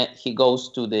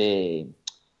goes to the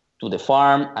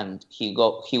farm, and he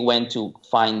went to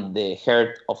find the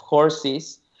herd of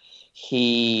horses.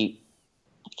 He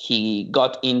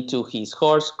got into his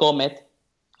horse, Comet.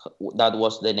 That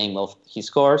was the name of his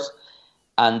horse.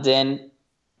 And then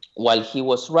while he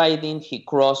was riding, he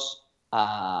crossed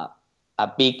a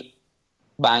big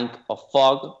bank of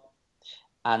fog.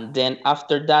 And then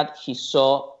after that, he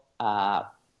saw a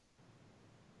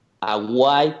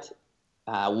white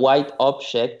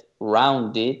object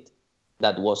rounded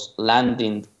that was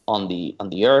landing on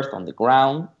the earth, on the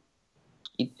ground.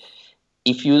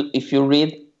 If you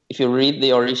read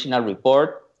the original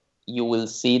report, you will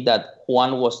see that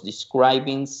Juan was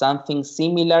describing something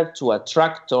similar to a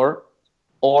tractor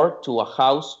or to a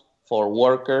house for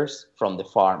workers from the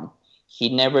farm. He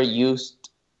never used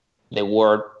the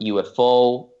word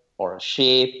UFO or a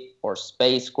ship or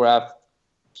spacecraft.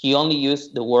 He only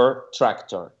used the word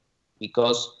tractor,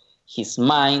 because his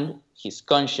mind, his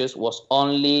conscious, was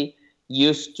only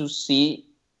used to see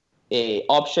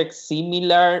objects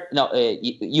similar,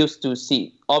 used to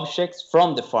see objects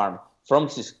from the farm, from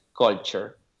his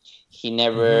culture. He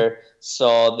never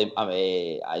saw the,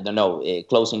 a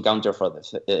Close Encounter from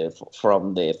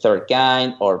the Third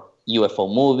Kind or UFO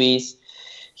movies.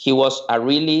 He was a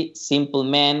really simple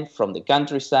man from the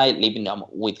countryside, living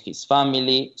with his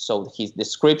family. So his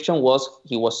description was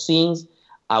he was seeing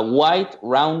a white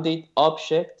rounded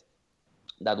object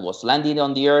that was landing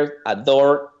on the earth. A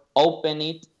door opened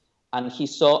it, and he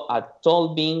saw a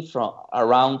tall being from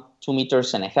around 2.5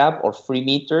 meters or 3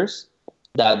 meters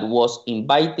that was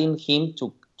inviting him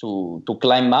to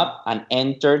climb up and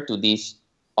enter to this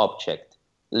object.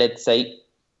 Let's say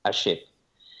a ship.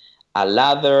 A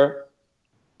ladder,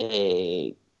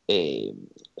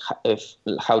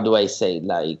 how do I say,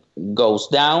 like, goes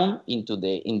down into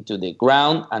the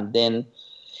ground, and then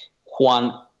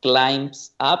Juan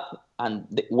climbs up, and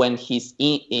when he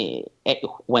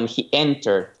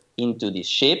entered into this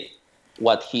ship,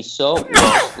 what he saw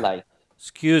was like,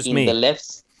 the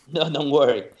left. No, don't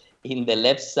worry. In the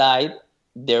left side,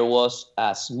 there was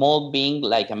a small being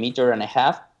like 1.5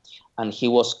 meters, and he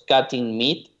was cutting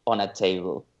meat on a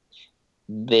table.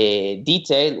 The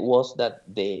detail was that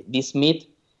this meat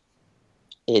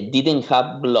didn't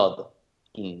have blood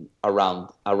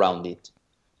around it.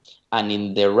 And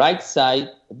in the right side,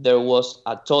 there was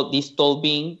this tall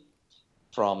being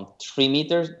from 3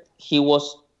 meters. He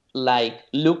was like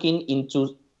looking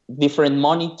into different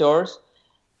monitors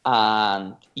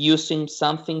and using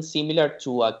something similar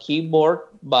to a keyboard,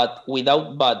 but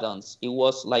without buttons. It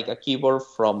was like a keyboard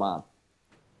from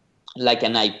like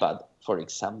an iPad, for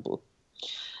example.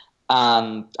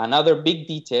 And another big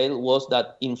detail was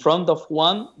that in front of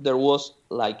one, there was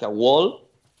like a wall,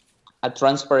 a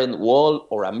transparent wall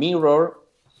or a mirror,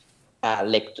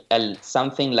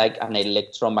 something like an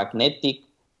electromagnetic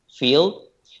field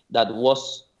that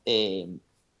was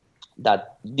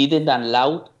that didn't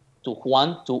allow to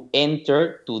Juan to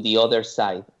enter to the other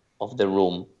side of the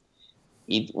room.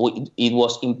 It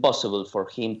was impossible for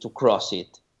him to cross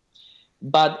it.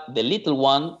 But the little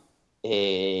one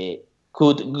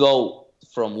could go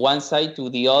from one side to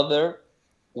the other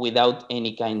without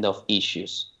any kind of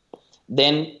issues.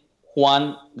 Then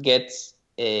Juan gets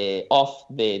off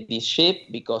this ship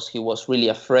because he was really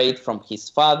afraid from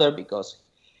his father, because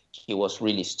he was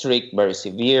really strict, very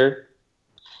severe.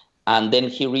 And then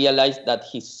he realized that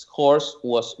his horse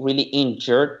was really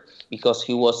injured because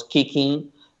he was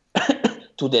kicking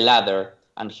to the ladder,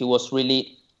 and he was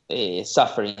really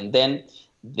suffering. Then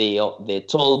the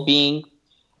tall being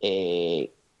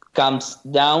comes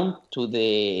down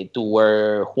to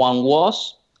where Juan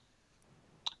was,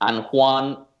 and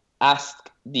Juan asked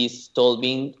this tall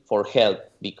being for help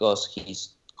because his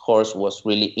horse was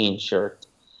really injured.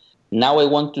 Now I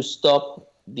want to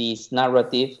stop this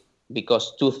narrative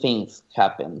because two things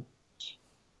happen.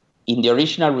 In the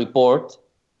original report,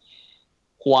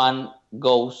 Juan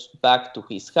goes back to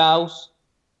his house,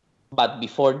 but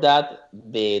before that,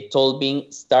 the tall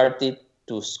being started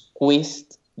to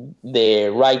squeeze the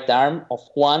right arm of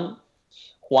Juan.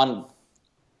 Juan,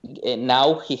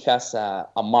 now he has a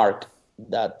mark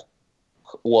that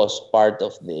was part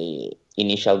of the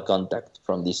initial contact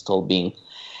from this tall being.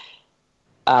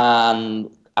 And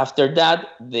after that,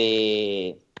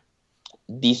 this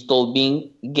tall being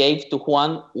gave to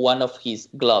Juan one of his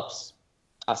gloves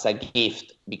as a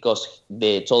gift, because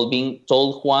the tall being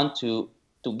told Juan to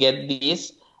get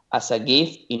this as a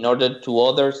gift in order to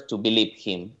others to believe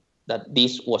him that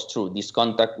this was true, this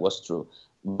contact was true.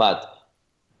 But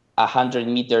 100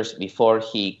 meters before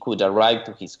he could arrive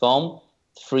to his home,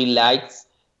 3 lights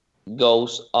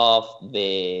goes off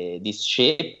this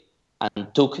ship and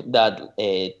took that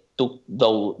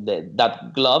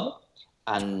glove,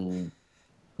 and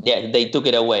they took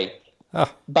it away. Oh.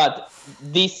 But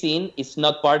this scene is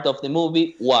not part of the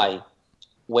movie. Why?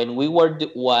 When we were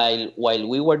while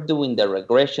we were doing the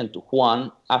regression to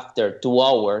Juan, after 2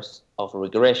 hours of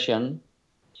regression,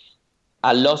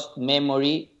 a lost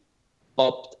memory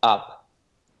popped up.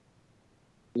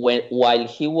 While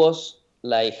he was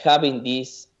like having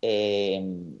this,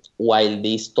 while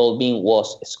this tall being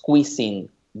was squeezing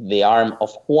the arm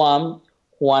of Juan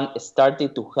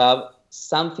started to have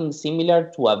something similar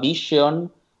to a vision.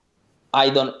 I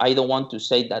don't want to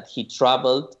say that he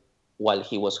traveled while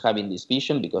he was having this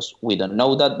vision, because we don't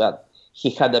know that, but he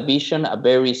had a vision, a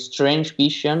very strange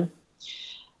vision.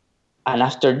 And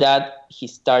after that, he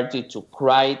started to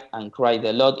cry and cried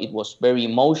a lot. It was very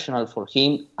emotional for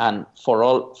him and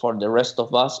for the rest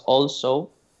of us also.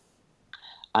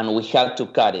 And we had to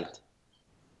cut it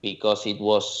because it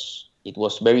was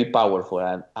very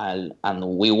powerful, and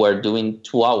we were doing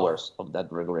 2 hours of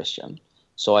that regression.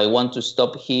 So I want to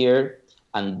stop here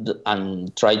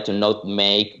and try to not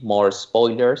make more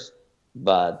spoilers,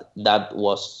 but that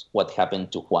was what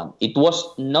happened to Juan. It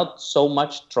was not so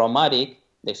much traumatic.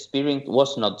 The experience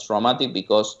was not traumatic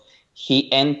because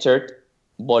he entered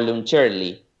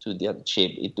voluntarily to the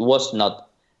ship. It was not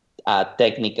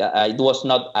it was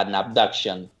not an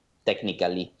abduction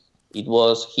technically. It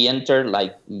was he entered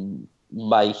like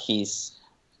by his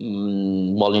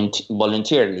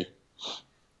voluntarily.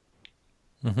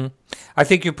 Mm-hmm. I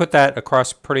think you put that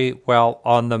across pretty well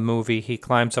on the movie. He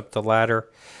climbs up the ladder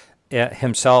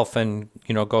himself and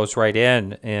goes right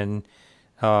in, and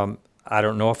I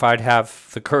don't know if I'd have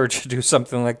the courage to do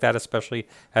something like that, especially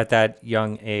at that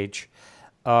young age.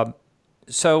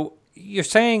 So you're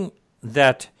saying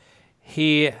that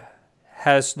he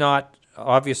has not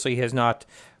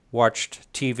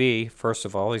watched TV, first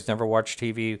of all. He's never watched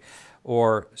TV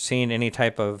or seen any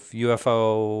type of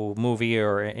UFO movie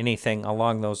or anything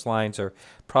along those lines, or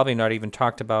probably not even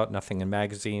talked about, nothing in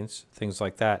magazines, things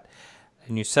like that.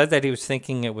 And you said that he was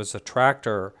thinking it was a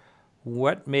tractor.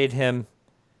 What made him,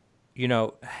 he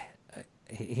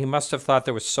must have thought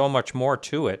there was so much more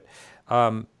to it.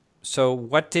 So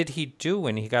what did he do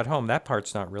when he got home? That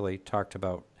part's not really talked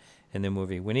about in the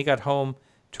movie. When he got home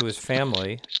to his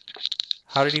family,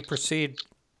 how did he proceed?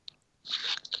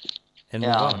 And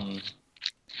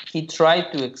he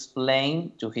tried to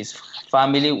explain to his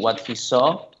family what he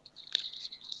saw,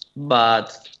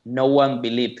 but no one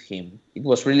believed him. It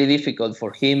was really difficult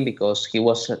for him because he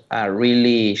was a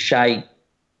really shy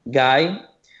guy,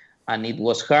 and it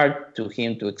was hard to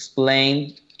him to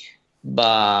explain,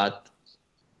 but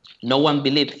no one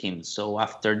believed him. So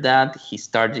after that, he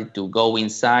started to go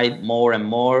inside more and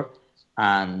more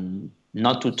and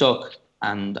not to talk.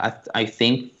 And I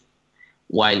think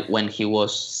when he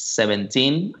was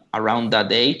 17, around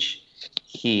that age,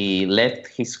 he left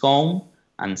his home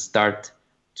and started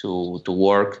to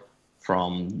work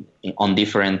on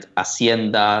different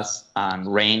haciendas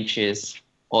and ranches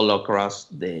all across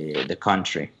the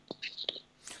country.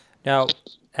 Now,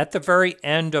 at the very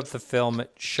end of the film,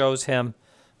 it shows him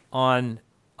on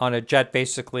a jet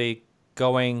basically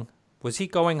going... Was he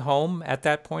going home at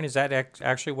that point? Is that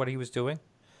actually what he was doing?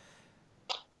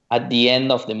 At the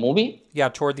end of the movie? Yeah,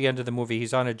 toward the end of the movie,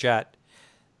 he's on a jet.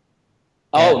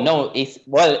 Oh, no,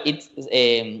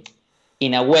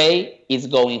 in a way, it's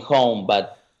going home,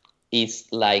 but it's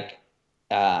like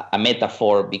a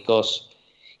metaphor because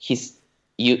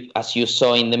as you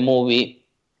saw in the movie,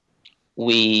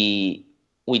 we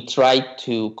try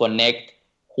to connect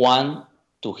Juan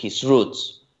to his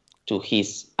roots, to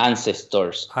his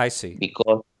ancestors. I see.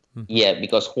 Because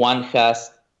because Juan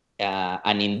has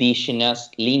an indigenous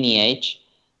lineage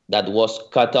that was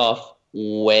cut off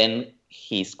when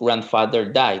his grandfather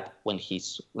died, when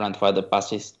his grandfather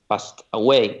passed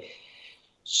away.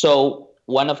 So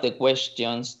one of the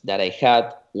questions that I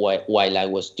had while I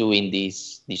was doing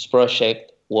this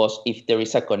project was if there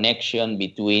is a connection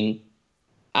between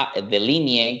the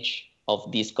lineage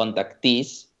of these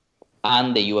contactees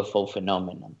and the UFO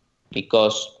phenomenon,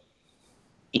 because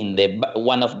in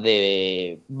one of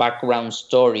the background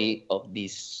story of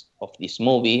this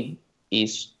movie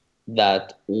is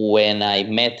that when I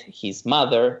met his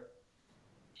mother,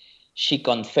 she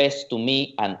confessed to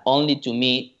me, and only to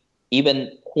me,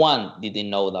 even Juan didn't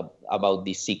know about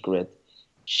this secret.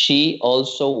 She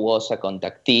also was a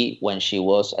contactee when she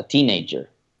was a teenager.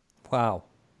 Wow.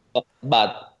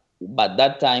 But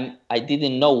that time, I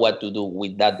didn't know what to do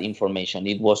with that information.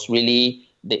 It was really,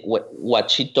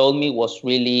 what she told me was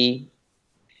really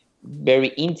very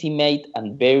intimate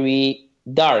and very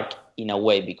dark in a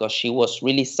way, because she was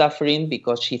really suffering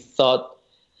because she thought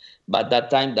by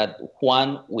that time that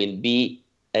Juan will be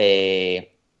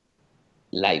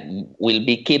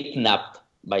kidnapped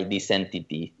by this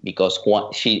entity, because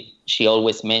Juan, she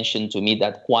always mentioned to me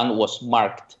that Juan was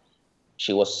marked.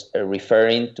 She was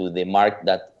referring to the mark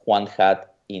that Juan had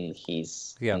in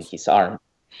his arm.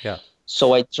 Yeah.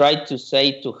 So I tried to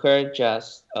say to her,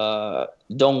 just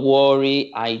don't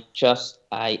worry.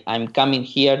 I'm coming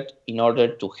here in order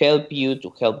to help you,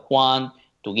 to help Juan,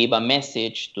 to give a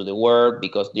message to the world,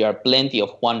 because there are plenty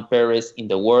of Juan Perez in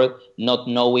the world not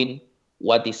knowing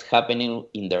what is happening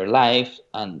in their life,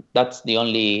 and that's the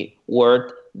only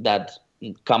word that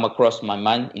come across my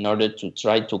mind in order to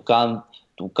try to calm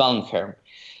her.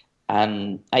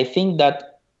 And I think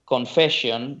that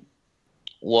confession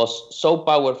was so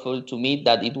powerful to me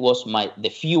that it was the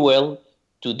fuel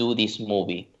to do this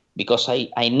movie, because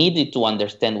I needed to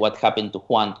understand what happened to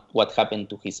Juan, what happened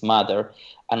to his mother.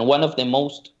 And one of the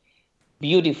most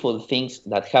beautiful things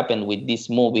that happened with this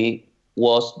movie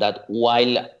was that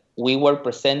while we were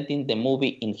presenting the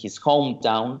movie in his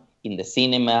hometown, in the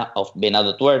cinema of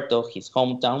Venado Tuerto, his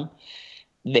hometown,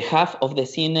 the half of the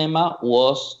cinema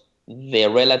was the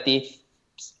relatives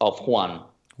of Juan.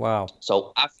 Wow.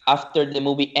 So after the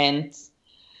movie ends,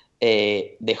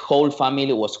 the whole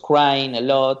family was crying a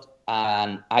lot,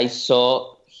 and I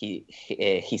saw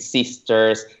his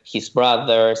sisters, his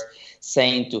brothers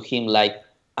saying to him like,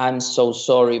 "I'm so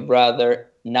sorry, brother.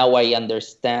 Now I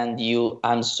understand you.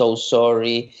 I'm so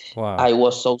sorry. Wow. I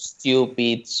was so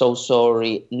stupid. So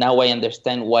sorry. Now I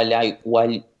understand why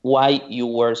you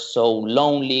were so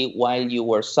lonely, while you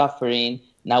were suffering.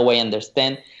 Now I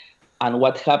understand." And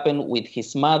what happened with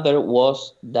his mother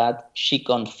was that she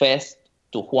confessed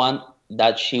to Juan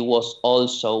that she was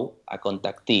also a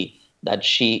contactee, that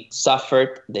she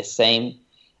suffered the same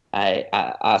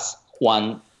as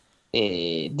Juan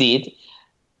did.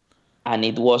 And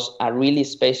it was a really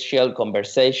special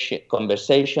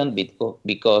conversation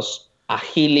because a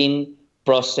healing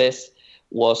process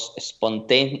was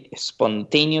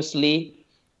spontaneously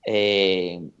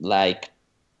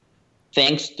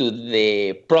thanks to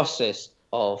the process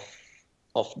of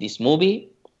this movie,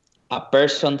 a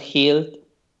person healed,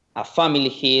 a family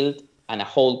healed, and a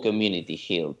whole community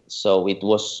healed. So it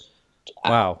was,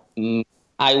 wow.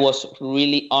 I was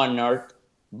really honored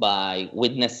by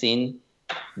witnessing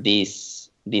this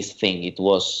thing. It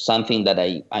was something that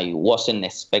I wasn't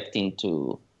expecting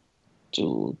to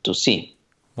see.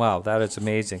 Wow, that is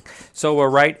amazing. So we're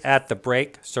right at the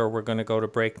break, so we're going to go to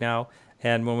break now.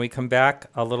 And when we come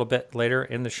back a little bit later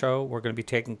in the show, we're going to be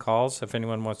taking calls. If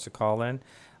anyone wants to call in,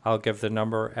 I'll give the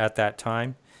number at that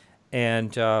time.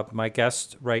 And my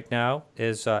guest right now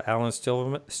is Alan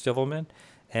Stivelman,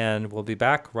 and we'll be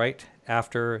back right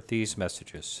after these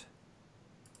messages.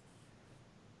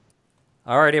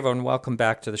 All right, everyone, welcome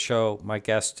back to the show. My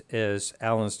guest is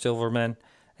Alan Stivelman,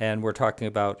 and we're talking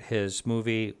about his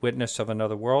movie Witness of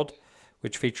Another World,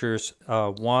 which features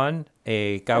Juan,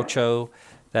 a gaucho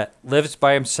that lives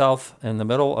by himself in the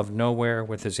middle of nowhere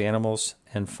with his animals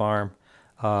and farm,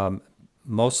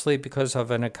 mostly because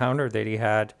of an encounter that he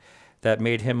had that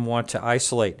made him want to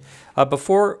isolate.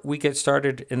 Before we get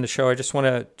started in the show, I just want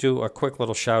to do a quick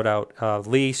little shout out.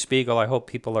 Lee Spiegel, I hope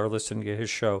people are listening to his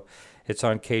show. It's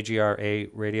on KGRA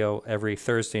radio every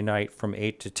Thursday night from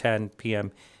 8 to 10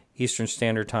 p.m. Eastern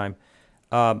Standard Time.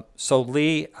 So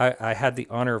Lee, I had the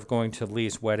honor of going to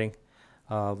Lee's wedding,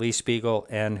 Lee Spiegel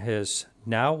and his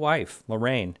now wife,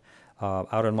 Lorraine,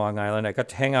 out in Long Island. I got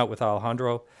to hang out with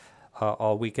Alejandro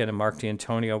all weekend and Mark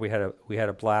D'Antonio. We had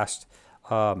a blast.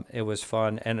 It was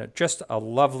fun and just a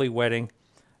lovely wedding,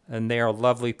 and they are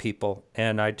lovely people.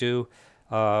 And I do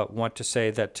want to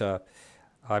say that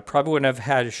I probably wouldn't have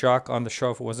had Jacques on the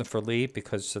show if it wasn't for Lee,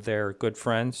 because they're good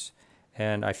friends.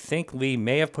 And I think Lee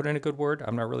may have put in a good word.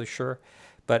 I'm not really sure.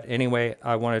 But anyway,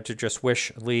 I wanted to just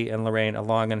wish Lee and Lorraine a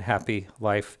long and happy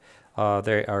life.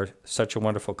 They are such a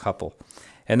wonderful couple.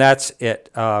 And that's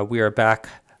it. We are back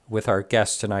with our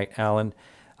guest tonight, Alan.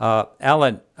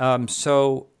 Alan,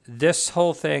 so this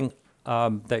whole thing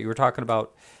that you were talking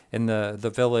about in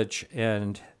the village,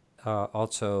 and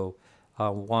also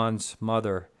Juan's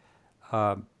mother,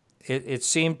 it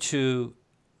seemed to,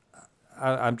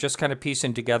 I'm just kind of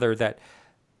piecing together that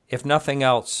if nothing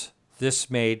else, this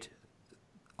made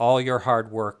all your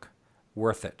hard work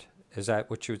worth it. Is that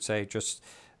what you would say? Just,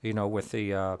 with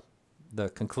the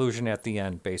conclusion at the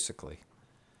end, basically.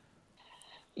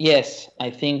 Yes, I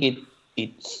think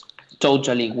it's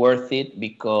totally worth it,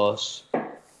 because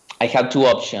I had two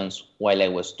options while I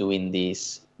was doing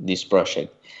this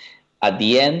project. At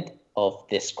the end of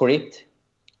the script,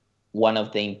 one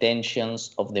of the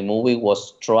intentions of the movie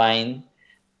was trying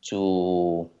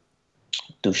to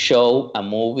show a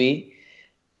movie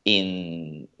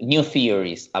in new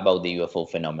theories about the UFO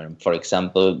phenomenon. For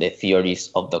example, the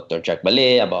theories of Dr. Jacques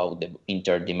Vallée about the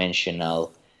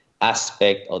interdimensional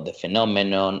aspect of the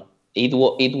phenomenon. It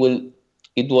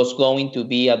was going to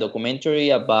be a documentary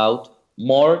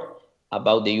more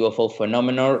about the UFO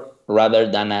phenomenon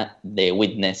rather than the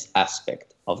witness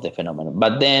aspect of the phenomenon.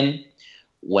 But then,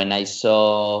 when I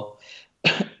saw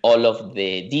all of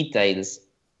the details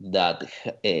that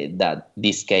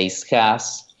this case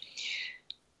has,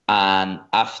 and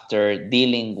after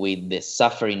dealing with the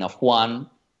suffering of Juan,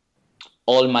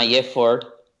 all my effort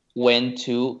went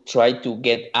to try to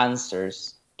get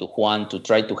answers to Juan, to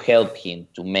try to help him,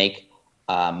 to make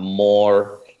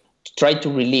to try to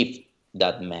relieve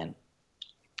that man.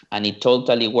 And it's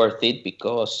totally worth it,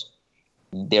 because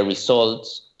the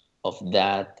results of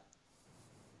that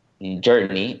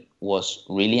journey was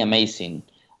really amazing.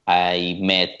 I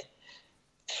met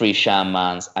 3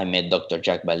 shamans, I met Dr.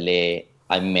 Jacques Vallée,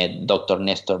 I met Dr.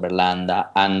 Nestor Berlanda,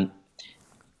 and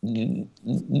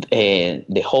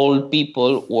the whole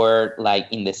people were like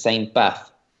in the same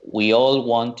path. We all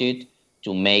wanted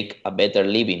to make a better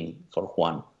living for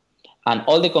Juan. And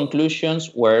all the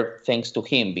conclusions were thanks to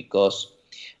him, because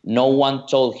no one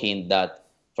told him that,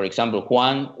 for example,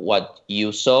 Juan, what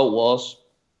you saw was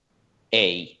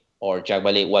A, or Jacques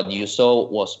Vallée, what you saw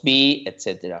was B,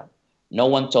 etc. No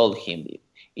one told him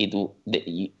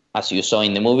as you saw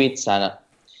in the movie, it's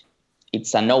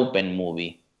an open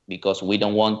movie, because we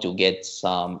don't want to get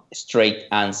some straight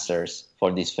answers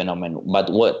for this phenomenon. But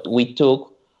what we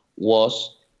took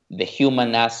was the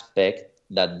human aspect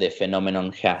that the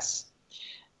phenomenon has.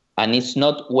 And it's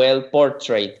not well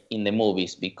portrayed in the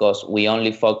movies, because we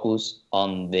only focus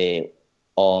on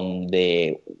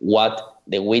what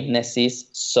the witnesses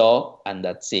saw, and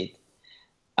that's it.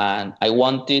 And I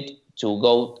wanted to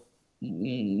go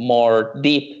more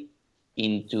deep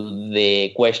into the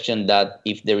question that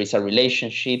if there is a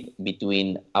relationship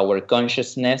between our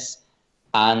consciousness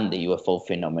and the UFO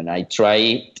phenomenon. I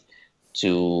tried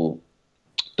to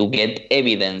get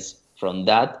evidence from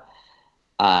that,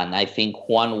 and I think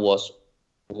Juan was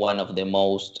one of the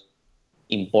most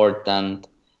important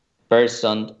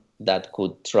person that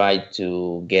could try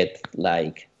to get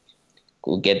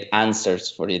answers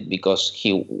for it, because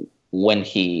when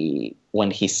he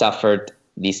suffered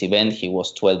this event, he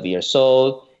was 12 years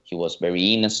old, he was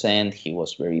very innocent, he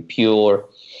was very pure,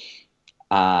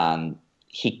 and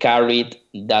he carried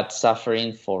that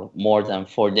suffering for more than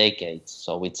 4 decades.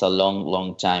 So it's a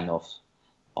long time of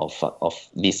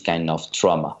this kind of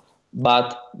trauma.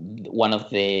 But one of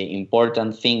the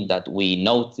important things that we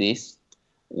noticed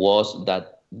was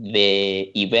that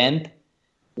the event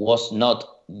was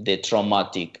not the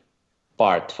traumatic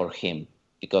part for him,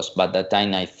 because by that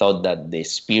time I thought that the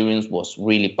experience was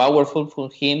really powerful for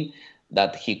him,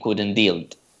 that he couldn't deal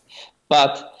it.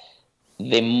 But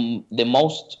the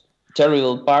most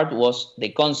terrible part was the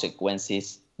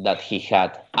consequences that he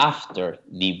had after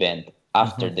the event,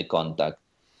 after the contact.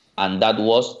 And that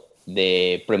was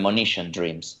the premonition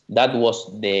dreams. That was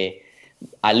a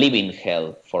living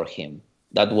hell for him.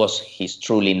 That was his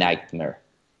truly nightmare.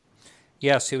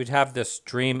 Yes, he would have this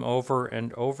dream over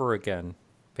and over again,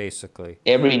 basically.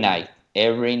 Every night.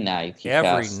 Every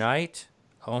night?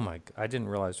 Oh my! I didn't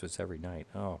realize it was every night.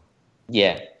 Oh.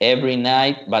 Yeah, every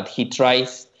night, but he tried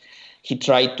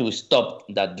to stop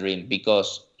that dream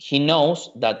because he knows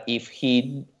that if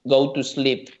he go to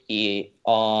sleep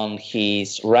on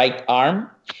his right arm,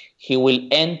 he will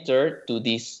enter to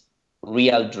this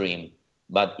real dream.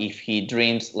 But if he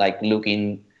dreams like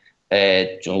looking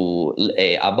to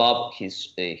above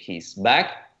his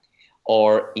back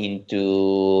or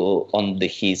into on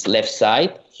his left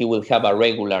side, he will have a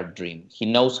regular dream. He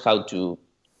knows how to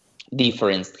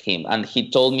difference him, and he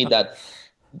told me that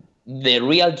the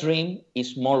real dream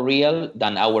is more real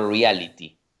than our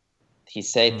reality. He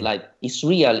said, like, it's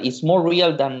real, it's more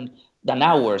real than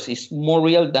ours, it's more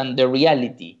real than the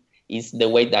reality. Is the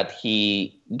way that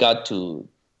he got to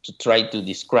try to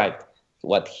describe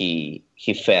what he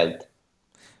felt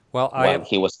Well, while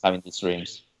he was having these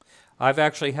dreams. I've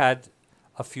actually had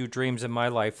a few dreams in my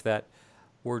life that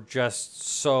were just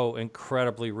so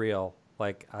incredibly real.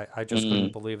 Like I just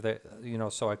couldn't believe that,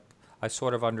 so I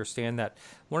sort of understand that.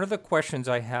 One of the questions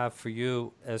I have for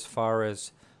you as far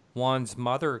as Juan's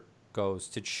mother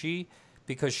goes,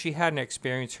 because she had an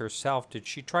experience herself, did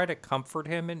she try to comfort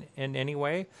him in any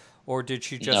way? Or did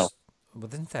she just, well,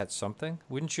 isn't that something?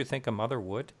 Wouldn't you think a mother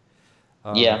would?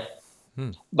 Yeah.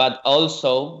 But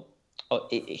also,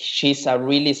 she's a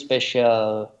really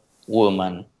special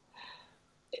woman.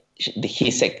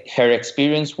 Her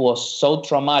experience was so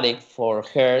traumatic for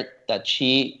her that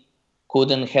she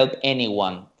couldn't help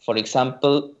anyone. For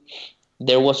example,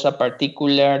 there was a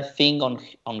particular thing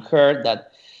on her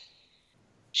that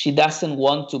she doesn't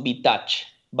want to be touched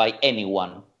by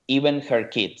anyone, even her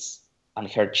kids and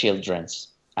her children's.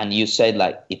 And you said,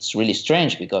 like, it's really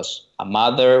strange because a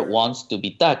mother wants to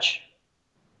be touched,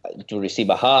 to receive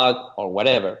a hug or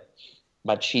whatever,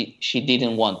 but she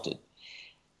didn't want to.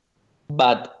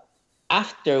 But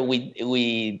after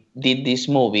we did this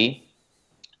movie,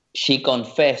 she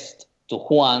confessed to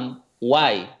Juan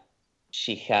why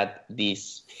she had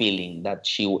this feeling that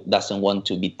she doesn't want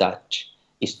to be touched.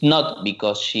 It's not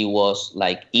because she was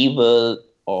like evil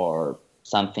or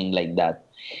something like that.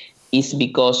 It's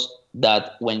because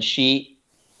that when she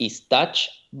is touched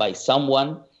by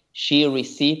someone, she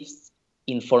receives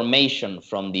information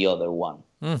from the other one.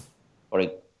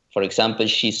 For example,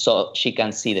 she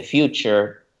can see the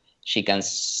future. She can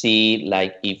see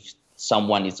like if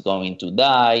someone is going to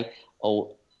die,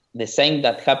 or the same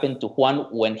that happened to Juan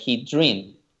when he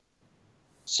dreamed.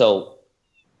 So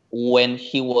when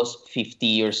he was 50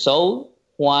 years old,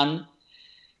 Juan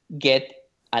got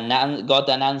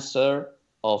an answer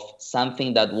of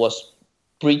something that was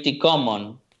pretty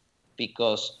common,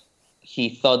 because he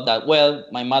thought that, well,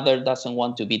 my mother doesn't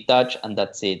want to be touched and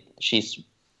that's it. She's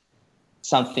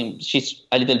a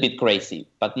little bit crazy.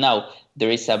 But now there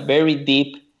is a very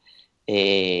deep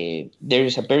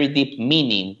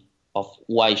meaning of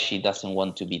why she doesn't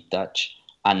want to be touched.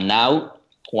 And now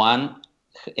Juan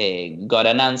got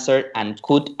an answer and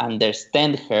could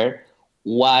understand her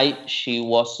why she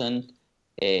wasn't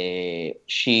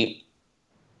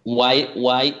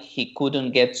why he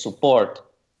couldn't get support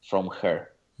from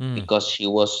her, because she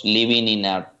was living in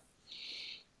a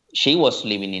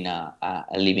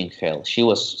living hell. She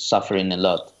was suffering a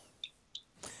lot.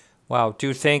 Wow. Do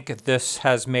you think this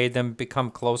has made them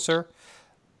become closer?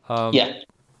 Yeah.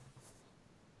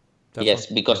 Yes,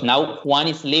 because now Juan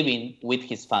is living with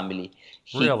his family.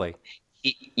 Really?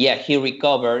 He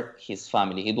recovered his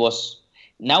family.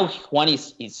 Now Juan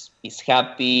is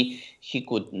happy. He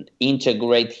could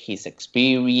integrate his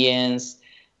experience.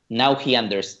 Now he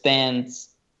understands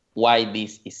why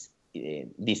these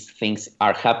things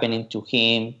are happening to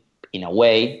him in a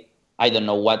way. I don't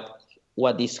know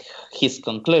what is his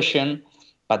conclusion,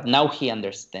 but now he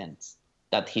understands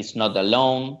that he's not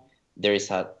alone. There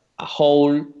is a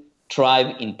whole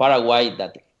tribe in Paraguay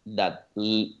that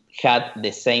had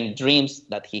the same dreams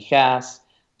that he has.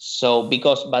 So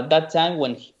but that time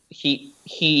when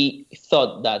he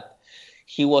thought that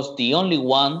he was the only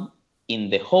one in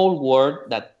the whole world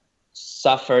that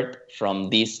suffered from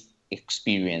this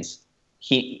experience.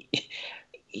 He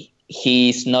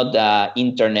is not an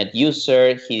internet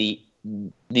user. He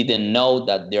didn't know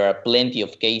that there are plenty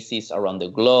of cases around the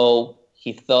globe.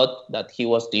 He thought that he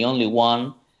was the only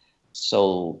one.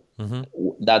 So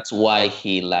that's why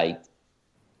he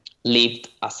lived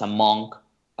as a monk,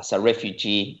 as a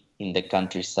refugee in the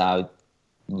countryside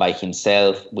by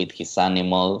himself with his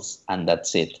animals, and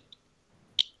that's it.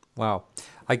 Wow.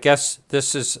 I guess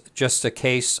this is just a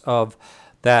case of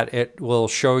that it will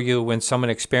show you when someone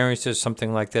experiences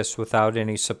something like this without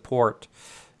any support,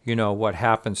 what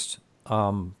happens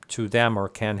to them or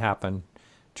can happen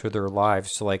to their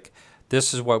lives. Like,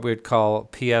 this is what we'd call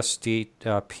PTSD,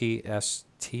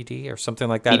 PTSD or something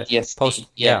like that. PTSD,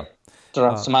 yeah.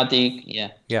 Transformative,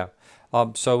 yeah. Yeah.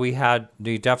 So we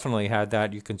definitely had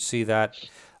that. You can see that,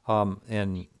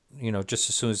 and just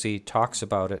as soon as he talks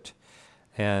about it,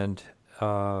 and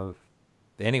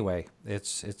anyway,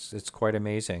 it's quite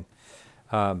amazing.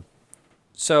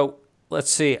 So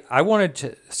let's see.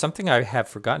 Something I have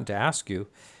forgotten to ask you,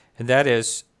 and that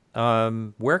is,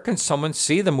 where can someone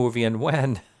see the movie and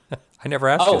when? I never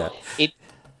asked you that.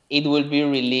 It will be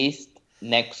released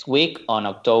next week on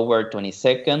October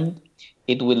 22nd.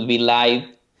 It will be live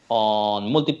on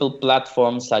multiple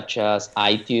platforms such as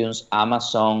iTunes,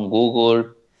 Amazon, Google.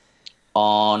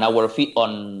 On our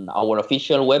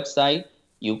official website,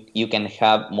 you can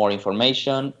have more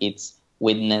information. It's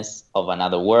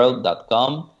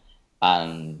witnessofanootherworld.com,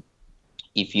 and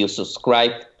if you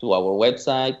subscribe to our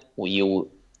website, you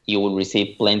will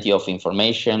receive plenty of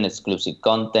information, exclusive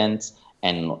contents,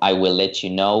 and I will let you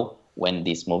know when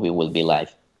this movie will be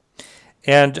live.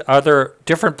 And are there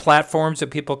different platforms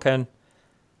that people can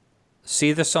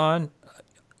see this on?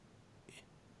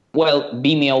 Well,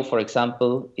 Vimeo, for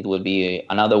example, it will be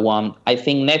another one. I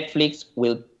think Netflix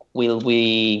will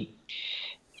be.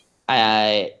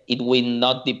 It will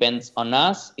not depend on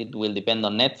us. It will depend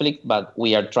on Netflix, but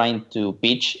we are trying to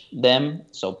pitch them.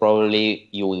 So probably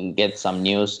you will get some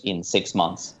news in 6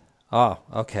 months. Oh,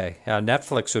 okay.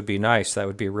 Netflix would be nice. That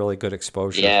would be really good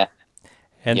exposure. Yeah.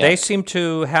 And they seem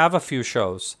to have a few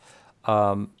shows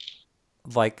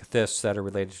like this that are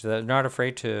related to that. They're not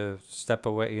afraid to step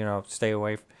away, stay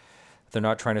away. They're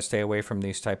not trying to stay away from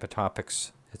these type of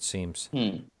topics, it seems.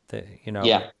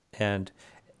 Yeah. And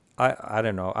I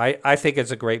don't know. I think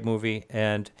it's a great movie.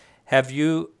 And have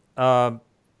you, is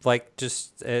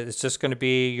this going to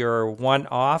be your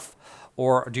one-off?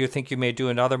 Or do you think you may do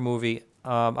another movie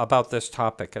about this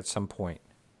topic at some point?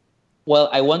 Well,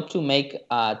 I want to make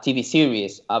a TV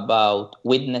series about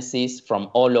witnesses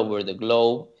from all over the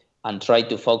globe and try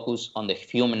to focus on the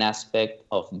human aspect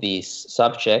of this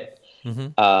subject.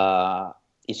 Mm-hmm.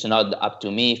 It's not up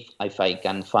to me. If I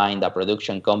can find a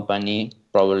production company,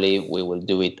 probably we will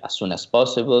do it as soon as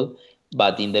possible.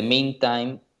 But in the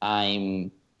meantime,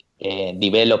 I'm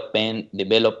developing. It's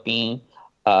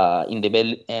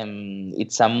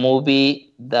a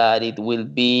movie that it will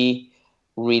be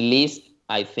released,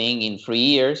 I think, in 3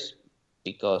 years,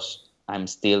 because I'm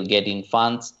still getting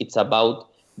funds. It's about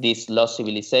this lost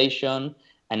civilization,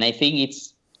 and I think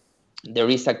there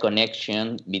is a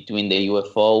connection between the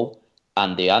UFO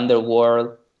and the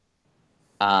underworld,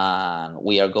 and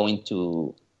we are going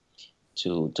to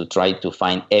try to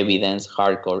find evidence,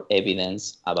 hardcore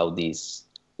evidence about this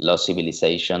lost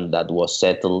civilization that was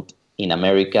settled in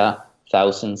America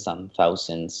thousands and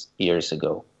thousands years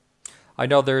ago. I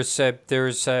know there's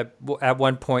at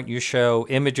one point you show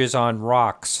images on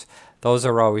rocks. Those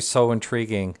are always so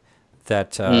intriguing.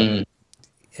 That and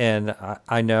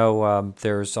I know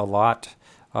there's a lot.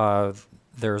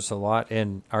 There's a lot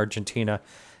in Argentina,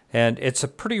 and it's a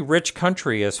pretty rich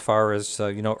country as far as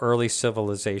early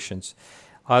civilizations.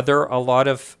 Are there a lot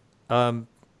of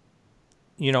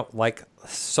like,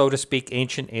 so to speak,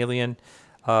 ancient alien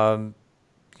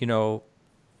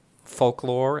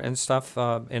folklore and stuff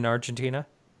in Argentina?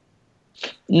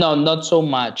 No, not so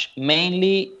much.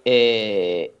 Mainly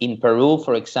in Peru,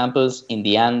 for example, in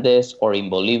the Andes or in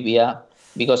Bolivia,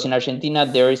 because in Argentina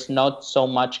there is not so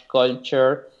much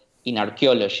culture in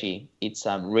archaeology. It's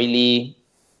a really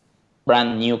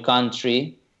brand new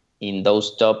country in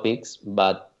those topics,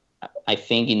 but I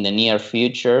think in the near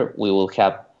future we will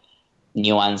have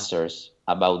new answers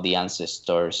about the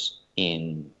ancestors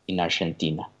in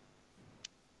Argentina.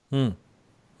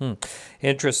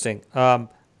 Interesting.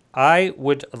 I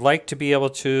would like to be able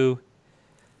to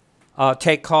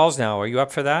take calls now. Are you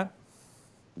up for that?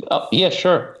 Oh, yeah,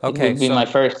 sure. Okay, it will be my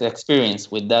first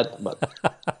experience with that, but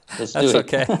let's do it.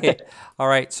 That's okay. All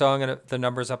right, so the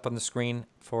number's up on the screen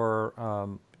for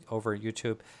over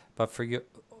YouTube, but for you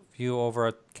over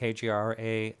at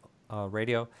KGRA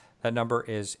radio, that number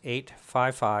is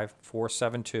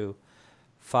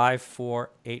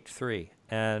 855-472-5483,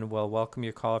 and we'll welcome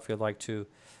your call if you'd like to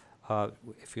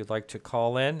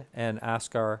call in and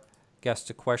ask our guest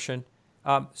a question.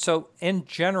 So in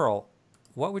general,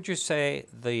 what would you say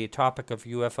the topic of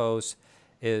UFOs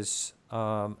is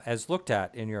as looked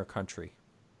at in your country?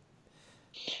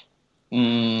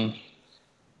 Are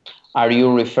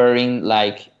you referring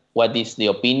like what is the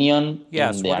opinion?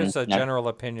 Yes, what is the general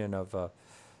opinion of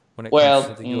when it comes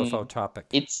to the UFO topic?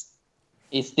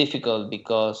 It's difficult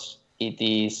because it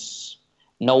is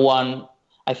no one.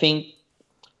 I think,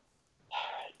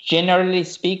 generally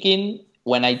speaking,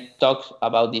 when I talk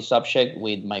about this subject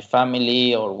with my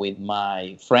family or with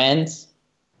my friends,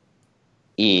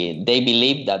 they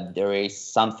believe that there is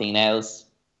something else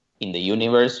in the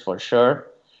universe for sure.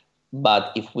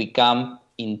 But if we come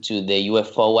into the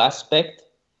UFO aspect,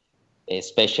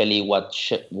 especially what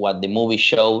the movie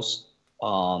shows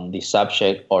on the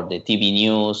subject or the TV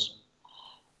news,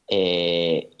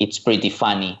 it's pretty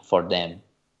funny for them,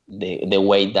 the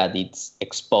way that it's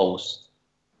exposed,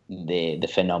 the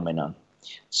phenomenon.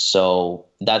 So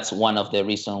that's one of the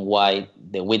reasons why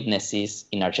the witnesses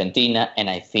in Argentina, and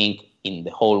I think in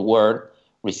the whole world,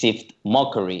 received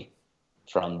mockery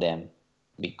from them,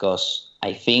 because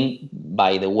I think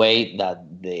by the way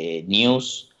that the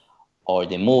news or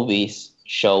the movies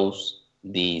shows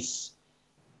these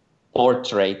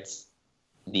portraits,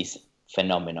 this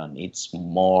phenomenon, it's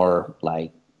more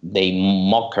like they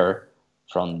mocker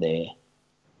from the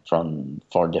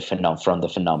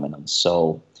phenomenon.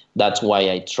 So that's why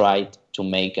I tried to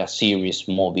make a serious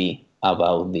movie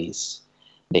about this,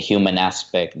 the human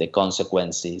aspect, the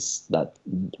consequences that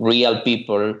real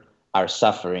people are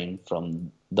suffering from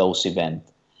those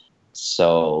events.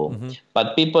 So,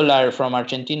 but people are from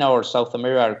Argentina or South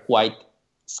America are quite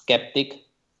skeptic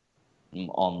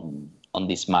on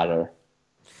this matter.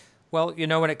 Well, you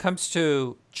know, when it comes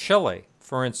to Chile,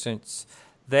 for instance,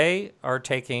 they are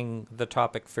taking the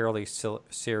topic fairly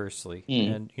seriously,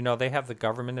 and you know they have the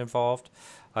government involved.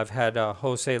 I've had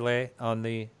Jose Lai on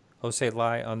the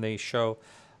show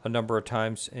a number of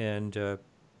times, and you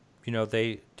know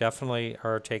they definitely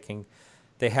are taking.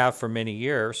 They have for many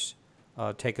years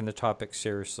taken the topic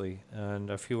seriously, and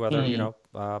a few other. You know,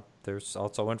 there's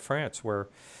also in France where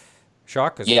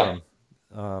Jacques is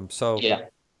from.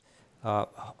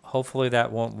 Hopefully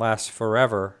that won't last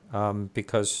forever,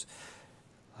 because.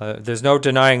 There's no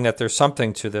denying that there's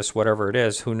something to this, whatever it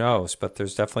is. Who knows? But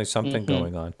there's definitely something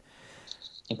going on.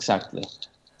 Exactly.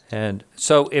 And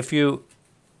so, if you,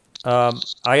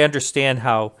 I understand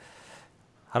how.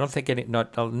 I don't think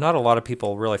not a lot of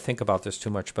people really think about this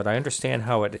too much, but I understand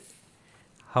how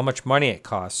much money it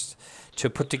costs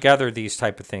to put together these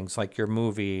type of things, like your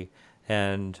movie,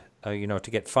 and you know,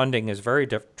 to get funding is very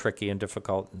tricky and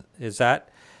difficult. Is that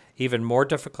even more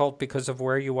difficult because of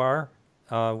where you are?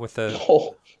 With the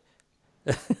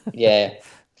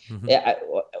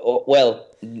well,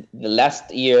 the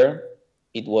last year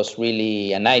it was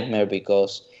really a nightmare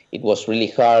because it was really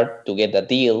hard to get a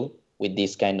deal with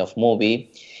this kind of movie.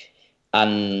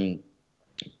 And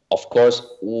of course,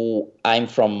 I'm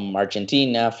from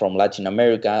Argentina, from Latin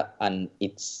America, and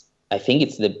I think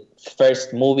it's the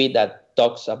first movie that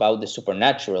talks about the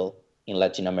supernatural in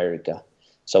Latin America.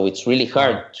 So it's really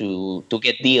hard to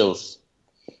get deals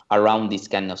around this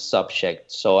kind of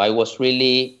subject. So I was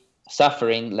really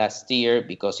suffering last year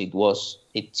because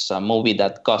it's a movie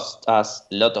that cost us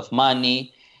a lot of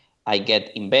money. I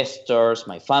get investors,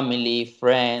 my family,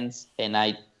 friends, and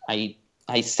I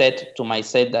said to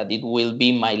myself that it will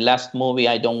be my last movie.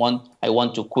 I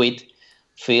want to quit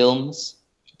films,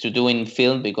 to doing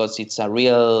film, because it's a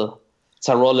roller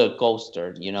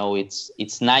coaster. You know,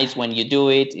 it's nice when you do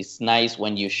it. It's nice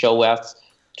when you show it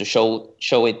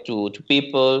to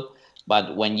people,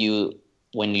 but when you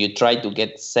try to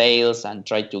get sales and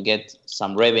try to get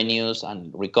some revenues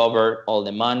and recover all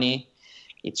the money,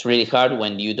 it's really hard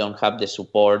when you don't have the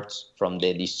support from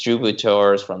the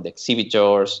distributors, from the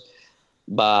exhibitors.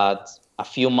 But a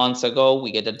few months ago,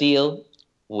 we get a deal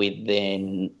with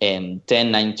the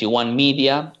 1091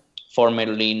 Media,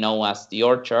 formerly known as The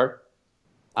Orchard,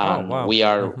 and we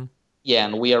are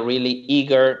and we are really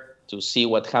eager to see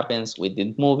what happens with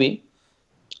the movie,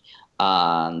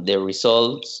 and the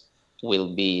results will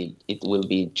be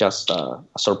just a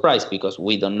surprise, because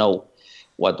we don't know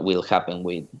what will happen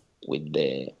with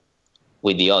the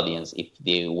audience, if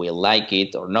they will like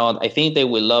it or not. I think they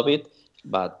will love it,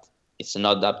 but it's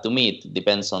not up to me. It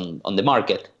depends on the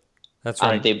market. That's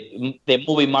right. And the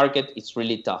movie market is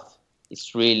really tough.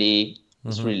 It's really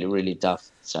really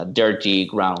tough. It's a dirty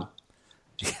ground.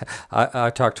 Yeah, I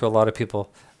talked to a lot of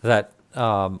people that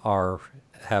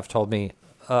have told me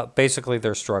basically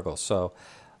their struggles. So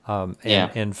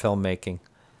in filmmaking,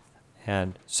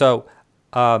 and so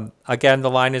again,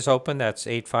 the line is open. That's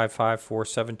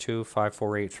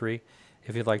 855-472-5483.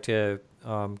 If you'd like to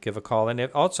give a call, and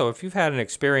if you've had an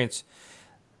experience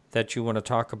that you want to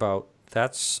talk about,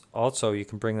 that's also, you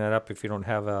can bring that up if you don't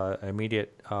have an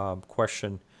immediate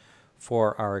question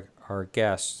for our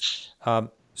guests.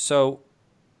 So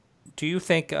do you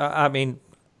think, you're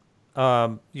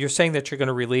saying that you're going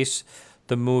to release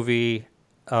the movie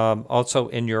also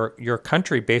in your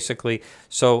country, basically.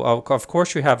 So of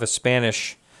course you have a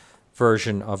Spanish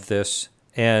version of this,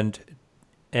 and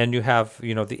you have,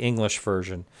 the English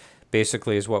version,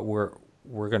 basically, is what we're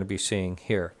going to be seeing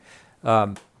here.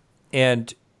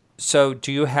 And so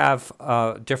do you have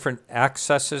different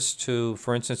accesses to,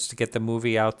 for instance, to get the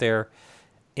movie out there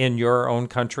in your own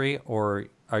country, or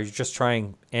are you just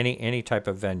trying any type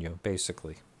of venue,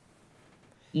 basically?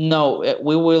 No,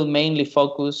 we will mainly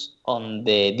focus on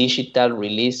the digital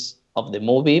release of the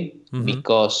movie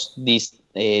because this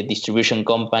distribution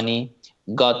company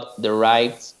got the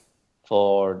rights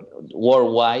for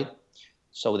worldwide.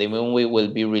 So the movie will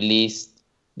be released,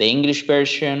 the English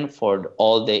version for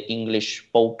all the English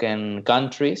spoken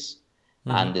countries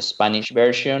and the Spanish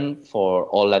version for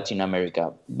all Latin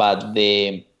America. But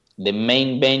the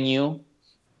main venue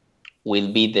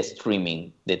will be the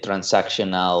streaming, the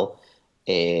transactional,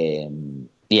 the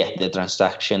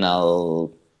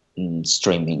transactional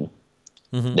streaming,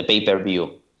 the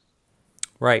pay-per-view.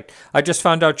 Right. I just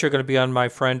found out you're going to be on my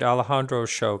friend Alejandro's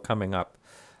show coming up.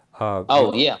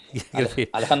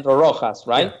 Alejandro Rojas,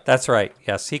 right? Yeah, that's right.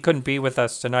 Yes, he couldn't be with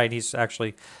us tonight. He's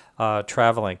actually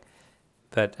traveling.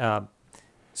 But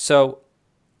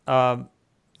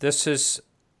this is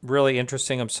really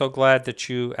interesting. I'm so glad that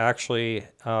you actually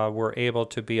were able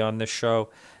to be on this show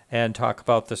and talk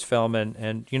about this film.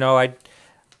 And you know,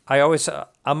 I always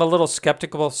I'm a little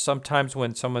skeptical sometimes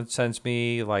when someone sends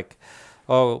me like,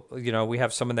 oh, you know, we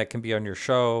have someone that can be on your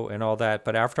show and all that.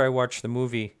 But after I watched the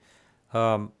movie,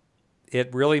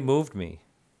 it really moved me,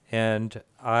 and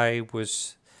I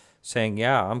was saying,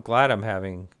 yeah, I'm glad I'm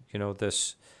having, you know,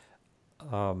 this,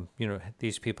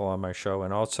 these people on my show,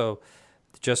 and also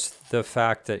just the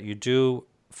fact that you do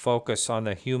focus on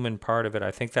the human part of it.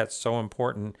 I think that's so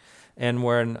important. And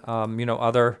when,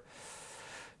 other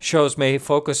shows may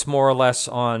focus more or less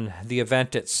on the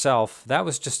event itself, that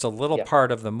was just a little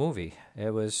part of the movie.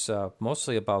 It was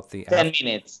mostly about the 10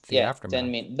 minutes. The aftermath.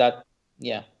 10 minutes.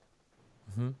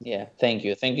 Yeah, thank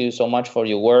you so much for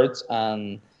your words,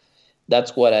 and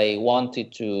that's what I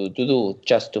wanted to do,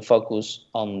 just to focus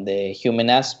on the human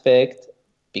aspect,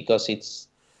 because it's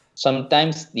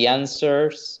sometimes the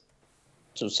answers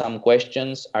to some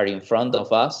questions are in front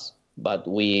of us, but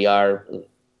we are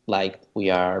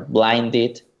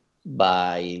blinded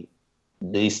by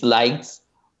these lights,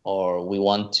 or we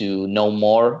want to know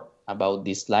more about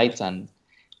these lights, and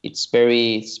it's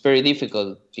very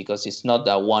difficult because it's not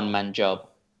a one-man job.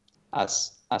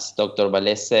 As Dr.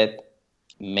 Vallée said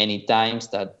many times,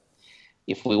 that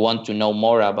if we want to know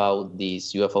more about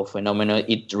this UFO phenomenon,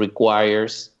 it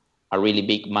requires a really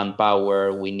big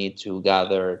manpower. We need to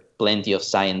gather plenty of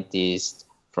scientists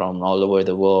from all over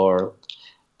the world.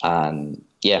 And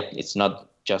it's not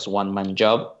just one-man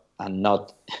job and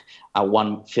not a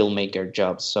one filmmaker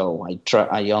job. So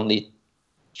I only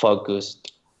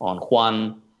focused on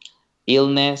Juan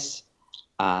illness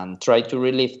and try to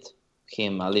relieve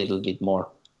him a little bit more.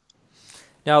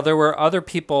 Now, there were other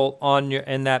people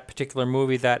in that particular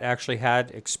movie that actually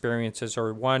had experiences,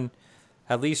 or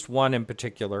at least one in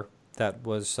particular that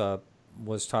was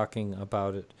talking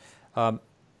about it.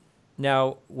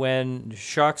 Now, when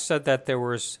Jacques said that there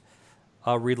was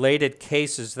related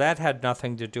cases, that had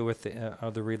nothing to do with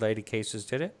the related cases,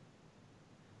 did it?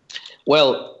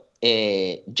 Well,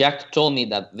 Jacques told me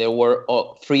that there were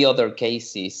 3 other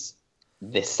cases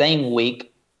the same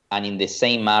week and in the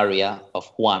same area of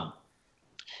Juan.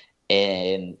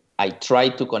 And I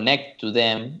tried to connect to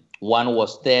them. One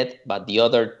was dead, but the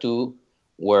other 2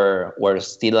 were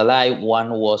still alive.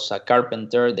 One was a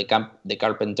carpenter, the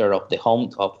carpenter of the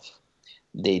home of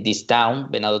this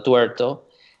town, Venado Tuerto,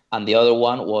 and the other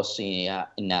one was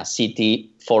in a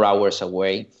city 4 hours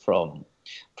away from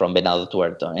Venado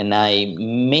Tuerto. And I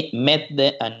met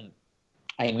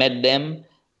them.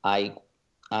 I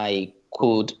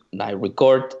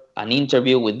record an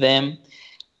interview with them,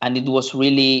 and it was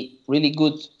really, really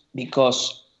good,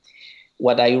 because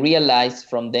what I realized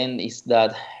from them is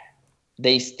that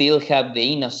they still have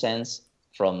the innocence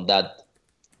from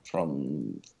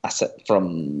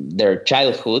their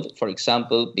childhood, for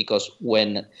example, because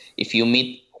if you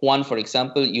meet Juan, for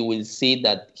example, you will see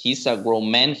that he's a grown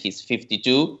man, he's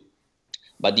 52,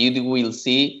 but you will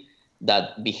see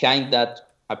that behind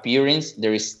that appearance,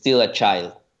 there is still a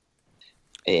child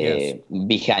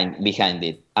behind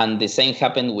it. And the same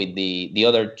happened with the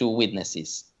other 2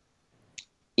 witnesses.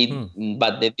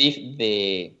 But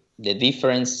the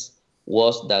difference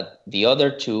was that the other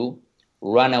 2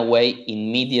 ran away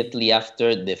immediately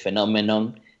after the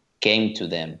phenomenon came to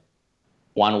them.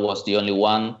 One was the only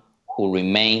one who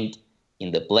remained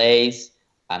in the place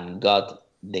and got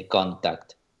the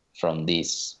contact from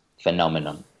this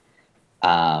phenomenon.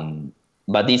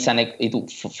 But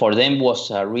it for them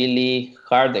was a really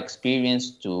hard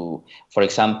experience to, for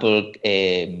example,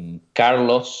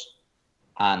 Carlos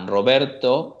and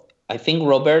Roberto, I think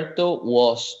Roberto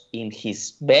was in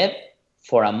his bed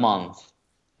for a month.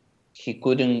 He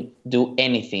couldn't do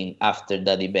anything after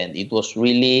that event. It was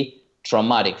really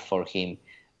traumatic for him.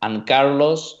 And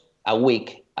Carlos, a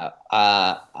week,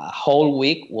 a whole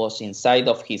week, was inside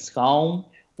of his home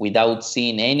without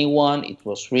seeing anyone. It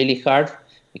was really hard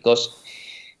because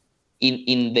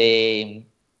in the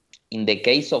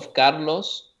case of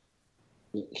Carlos,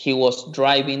 he was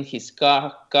driving his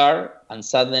car and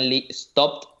suddenly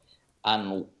stopped,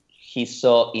 and he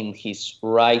saw in his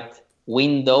right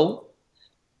window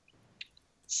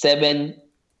 7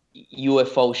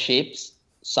 UFO ships.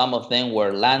 Some of them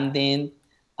were landing,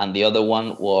 and the other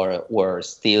one were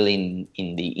still in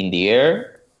the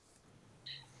air.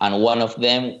 And one of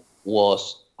them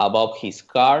was above his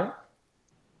car,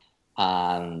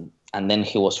 and then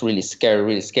he was really scared,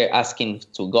 asking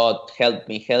to God, help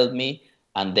me.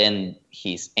 And then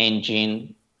his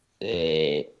engine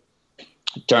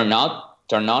turned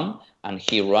on, and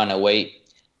he ran away,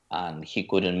 and he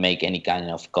couldn't make any kind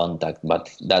of contact.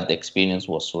 But that experience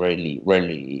was really,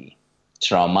 really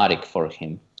traumatic for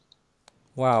him.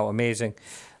 Wow, amazing.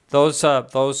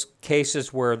 Those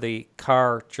cases where the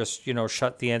car just,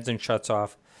 the engine shuts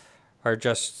off are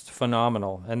just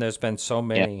phenomenal, and there's been so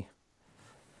many.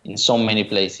 Yeah. In so many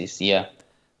places, yeah.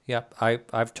 Yep,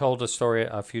 I've told a story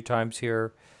a few times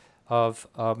here of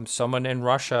someone in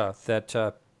Russia that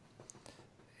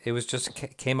it was just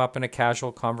came up in a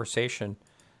casual conversation.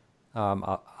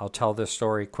 I'll tell this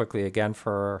story quickly again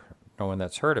for no one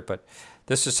that's heard it, but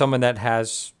this is someone that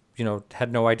has,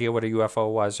 had no idea what a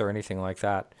UFO was or anything like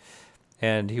that.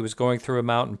 And he was going through a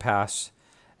mountain pass,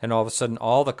 and all of a sudden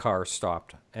all the cars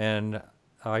stopped. And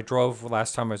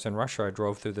last time I was in Russia, I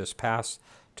drove through this pass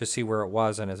to see where it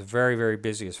was, and it's very, very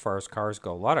busy as far as cars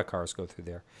go. A lot of cars go through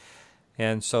there.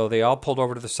 And so they all pulled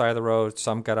over to the side of the road.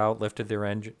 Some got out, lifted their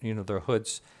engine, their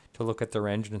hoods to look at their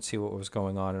engine and see what was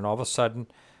going on. And all of a sudden,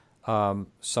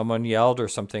 someone yelled or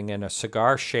something, and a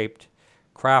cigar-shaped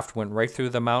craft went right through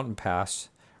the mountain pass,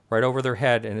 right over their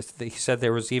head. And he said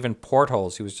there was even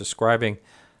portholes. He was describing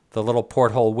the little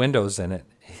porthole windows in it.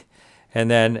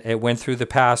 And then it went through the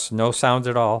pass, no sound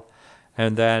at all.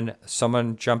 And then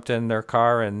someone jumped in their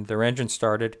car and their engine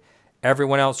started.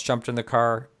 Everyone else jumped in the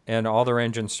car and all their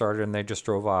engines started, and they just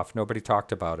drove off. Nobody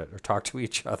talked about it or talked to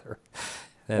each other.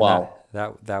 And wow.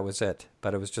 That was it.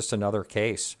 But it was just another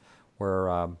case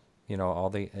where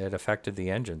it affected the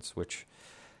engines, which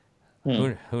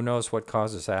who knows what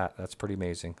causes that? That's pretty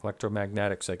amazing.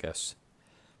 Electromagnetics, I guess.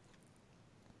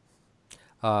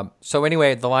 So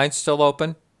anyway, the line's still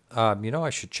open. I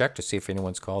should check to see if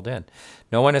anyone's called in.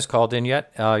 No one has called in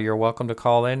yet. You're welcome to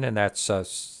call in, and that's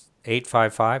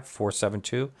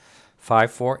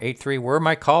 855-472-5483. Where are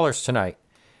my callers tonight?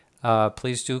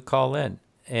 Please do call in.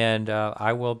 And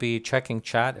I will be checking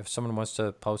chat if someone wants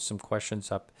to post some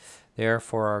questions up there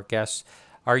for our guests.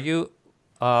 Are you,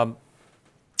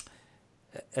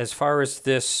 as far as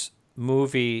this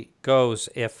movie goes,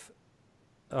 if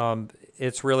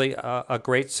it's really a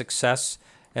great success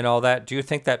and all that, do you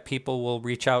think that people will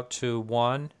reach out to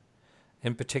Juan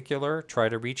in particular, try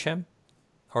to reach him?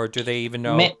 Or do they even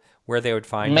know where they would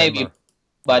find him? Maybe,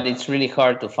 but it's really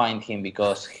hard to find him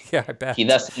because yeah, I bet. he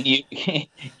doesn't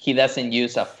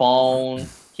use a phone.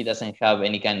 He doesn't have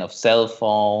any kind of cell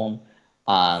phone,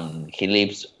 and he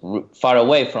lives far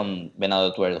away from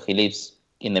Venado Tuerto. He lives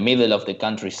in the middle of the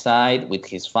countryside with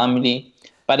his family.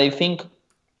 But I think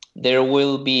there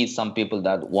will be some people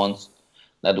that will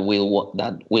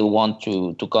want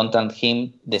to contact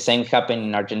him. The same happened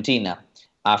in Argentina.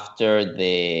 After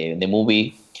the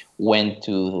movie went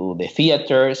to the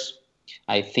theaters,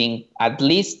 I think at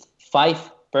least 5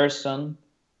 persons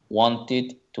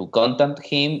wanted to contact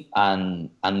him, and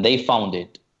they found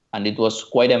it, and it was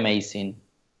quite amazing.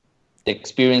 The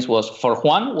experience for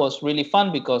Juan was really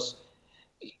fun because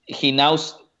he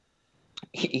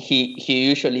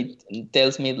usually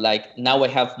tells me, like, now I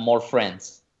have more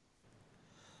friends.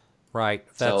 Right.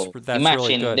 That's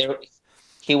imagine really good.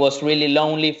 He was really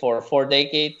lonely for 4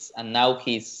 decades, and now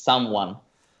he's someone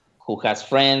who has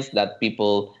friends that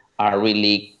people are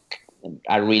really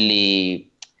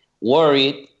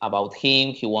worried about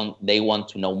him. They want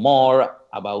to know more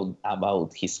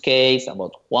about his case,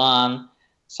 about Juan.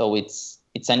 So it's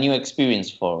a new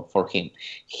experience for him.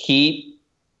 He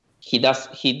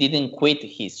didn't quit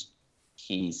his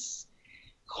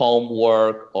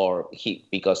homework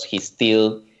because he's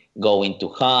still going to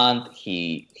hunt.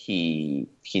 He's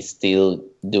still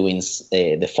doing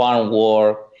the farm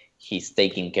work. He's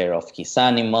taking care of his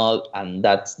animal, and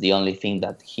that's the only thing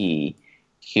that he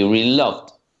really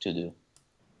loved to do.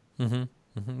 Mm-hmm.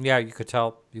 Yeah, you could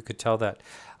tell. You could tell that.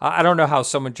 I don't know how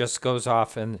someone just goes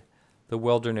off in the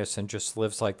wilderness and just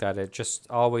lives like that. It just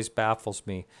always baffles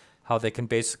me how they can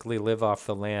basically live off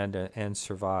the land and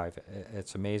survive.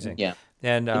 It's amazing. Yeah,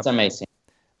 And it's amazing.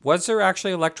 was there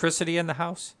actually electricity in the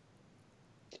house?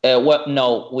 Well,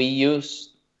 no,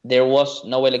 there was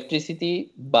no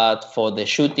electricity, but for the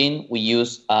shooting, we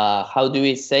used, how do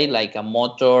we say, like a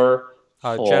motor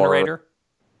for, Generator?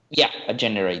 yeah, a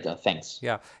generator. Thanks.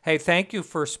 Yeah. Hey, thank you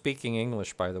for speaking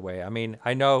English, by the way. I mean,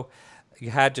 I know you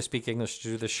had to speak English to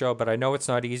do the show, but I know it's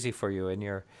not easy for you, and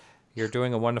you're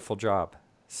doing a wonderful job.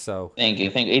 So Thank you.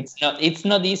 Thank you. It's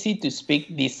not easy to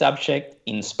speak this subject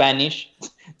in Spanish,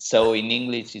 so in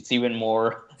English it's even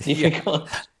more difficult.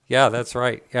 yeah, that's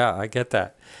right. Yeah, I get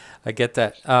that. I get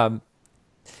that.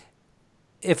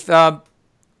 If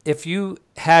if you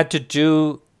had to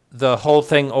do the whole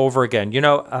thing over again,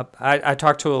 I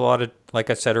talked to a lot of, like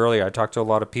I said earlier, I talked to a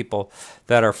lot of people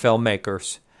that are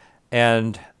filmmakers,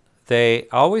 and they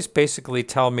always basically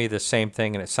tell me the same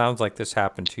thing, and it sounds like this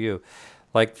happened to you.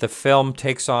 Like the film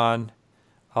takes on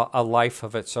a life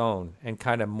of its own and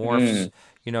kind of morphs.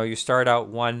 You start out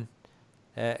one.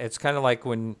 It's kind of like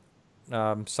when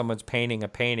someone's painting a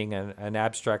painting, an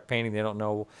abstract painting. They don't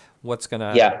know what's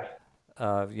gonna. Yeah.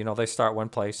 They start one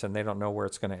place and they don't know where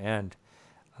it's going to end.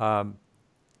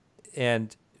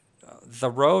 And the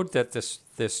road that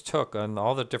this took, and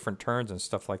all the different turns and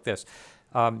stuff like this.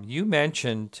 You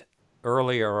mentioned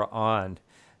earlier on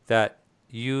that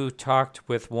you talked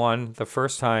with one the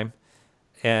first time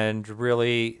and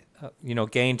really,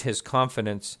 gained his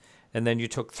confidence, and then you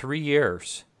took 3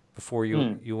 years before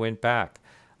you went back.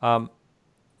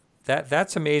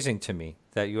 That's amazing to me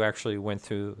that you actually went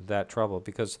through that trouble,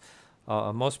 because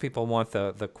most people want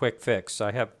the quick fix.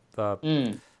 I have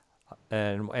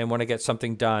and want to get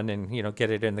something done and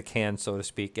get it in the can, so to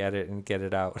speak, edit and get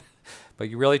it out. But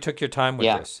you really took your time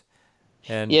with this.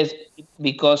 And yes,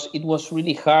 because it was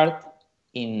really hard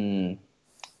in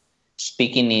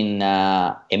speaking in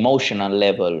emotional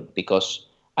level, because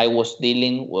I was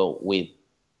dealing with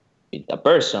a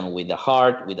person, with a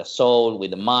heart, with a soul,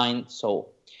 with a mind. So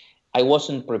I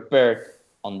wasn't prepared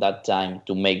on that time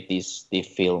to make this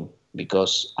film,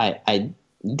 because I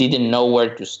didn't know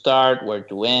where to start, where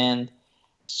to end.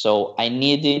 So I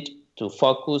needed to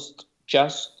focus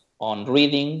just on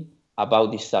reading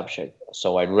about this subject.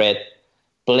 So I read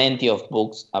plenty of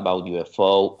books about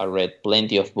UFO. I read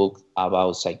plenty of books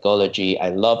about psychology. I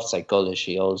love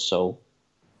psychology also.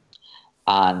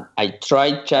 And I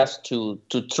tried just to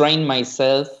train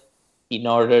myself in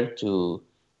order to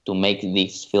make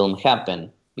this film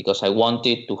happen, because I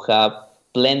wanted to have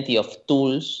plenty of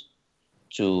tools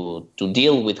to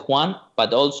deal with Juan,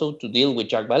 but also to deal with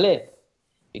Jacques Vallée,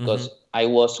 because I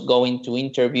was going to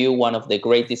interview one of the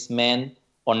greatest men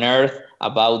on earth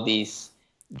about this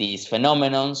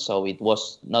phenomenon, so it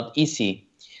was not easy.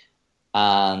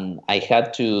 And I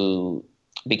had to,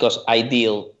 because I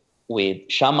deal with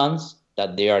shamans,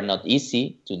 that they are not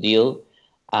easy to deal,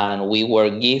 and we were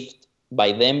gifted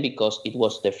by them because it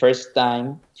was the first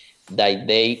time that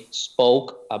they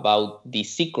spoke about the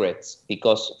secrets,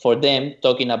 because for them,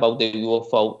 talking about the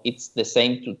UFO, it's the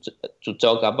same to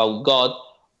talk about God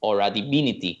or a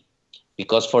divinity,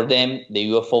 because for them, the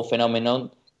UFO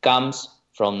phenomenon comes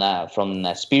from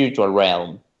a spiritual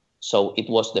realm. So it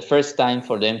was the first time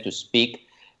for them to speak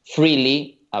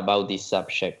freely about this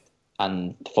subject.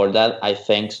 And for that, I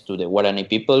thanks to the Guarani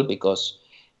people, because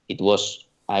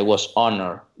I was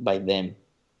honored by them,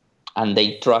 and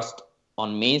they trust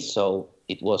on me. So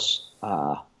it was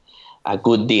a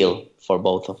good deal for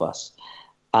both of us.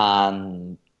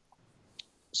 And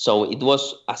so it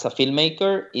was, as a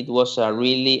filmmaker, it was a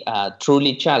really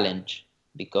truly challenge,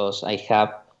 because I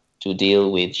have to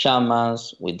deal with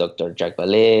shamans, with Dr. Jacques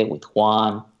Vallée, with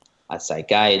Juan, a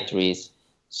psychiatrist.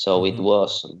 So it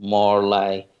was more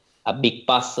like a big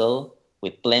puzzle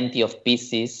with plenty of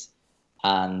pieces,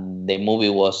 and the movie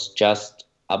was just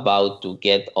about to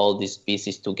get all these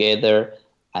pieces together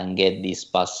and get this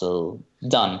puzzle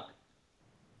done.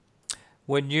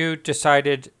 when you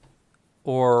decided,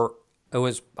 or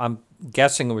I'm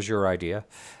guessing it was your idea,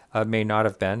 may not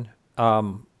have been,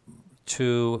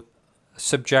 to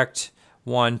subject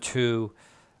one to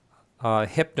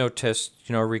hypnotist,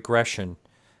 regression,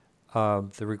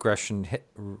 the regression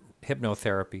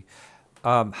hypnotherapy.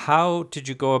 How did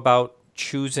you go about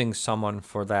choosing someone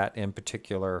for that in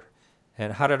particular,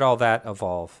 and how did all that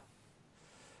evolve?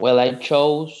 Well, I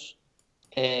chose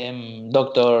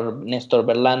Dr. Nestor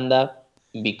Berlanda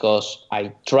because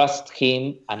I trust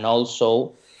him, and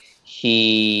also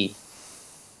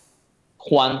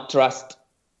Juan trust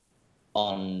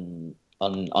on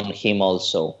on him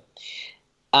also.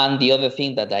 And the other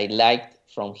thing that I liked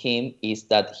from him is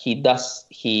that he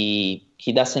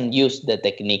doesn't use the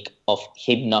technique of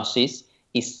hypnosis.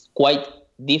 It's quite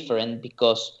different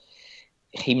because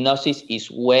hypnosis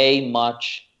is way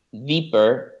much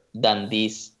deeper than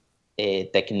this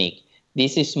technique.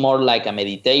 This is more like a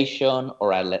meditation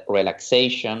or a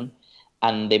relaxation,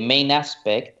 and the main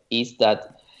aspect is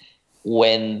that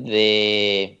when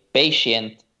the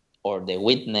patient or the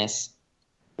witness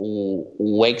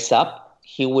wakes up,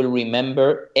 he will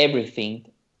remember everything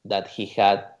that he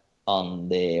had on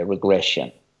the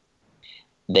regression.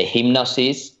 The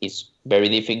hypnosis is very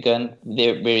different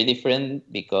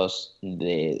because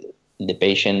the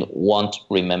patient won't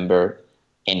remember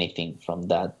anything from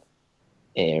that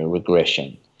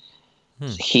regression.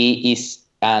 He is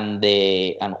and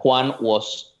Juan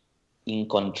was in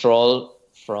control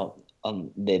from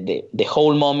the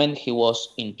whole moment. He was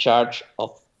in charge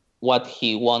of what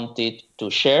he wanted to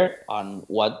share and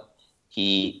what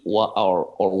he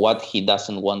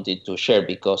doesn't want it to share,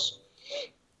 because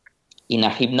in a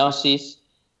hypnosis,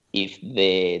 if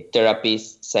the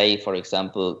therapist say, for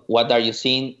example, what are you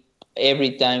seeing,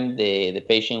 every time the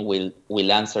patient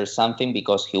will answer something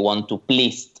because he want to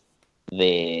please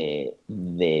the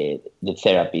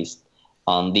therapist.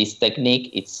 On this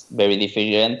technique, it's very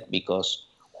different because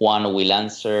Juan will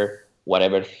answer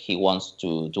whatever he wants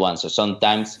to answer.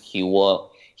 Sometimes he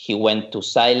went to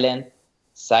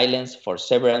silence for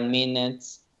several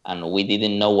minutes, and we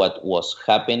didn't know what was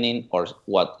happening or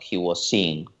what he was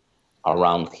seeing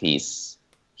around his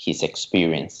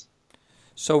experience.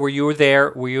 So were you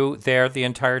there the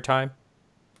entire time?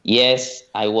 Yes,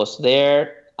 I was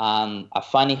there. And a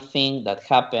funny thing that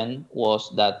happened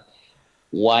was that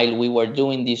while we were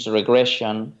doing this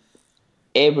regression,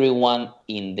 everyone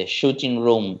in the shooting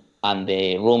room and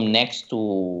the room next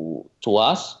to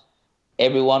us,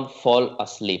 everyone fall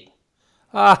asleep.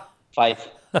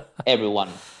 Everyone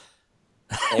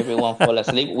fall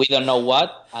asleep. We don't know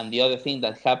what. And the other thing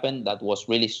that happened that was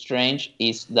really strange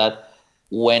is that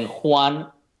when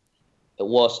Juan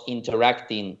was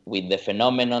interacting with the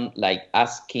phenomenon, like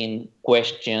asking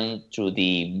questions to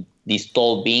this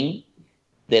tall being,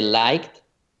 the light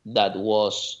that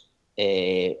was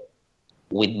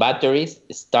with batteries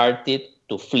started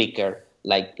to flicker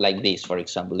like this. For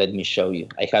example, let me show you.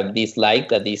 I have this light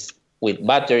that is with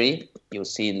battery. You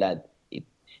see that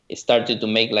it started to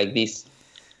make like this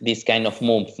kind of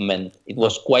movement. It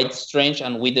was quite strange,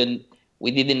 and we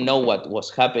didn't know what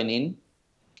was happening,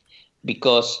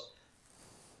 because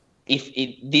if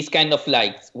this kind of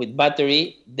lights with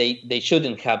battery, they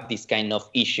shouldn't have this kind of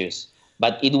issues.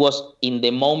 But it was in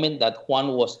the moment that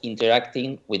Juan was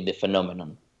interacting with the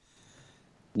phenomenon.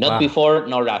 Not before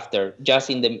nor after, just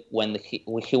when he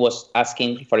was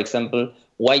asking, for example,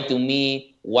 why to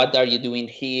me? What are you doing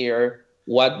here?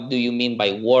 What do you mean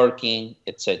by working,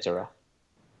 etc.?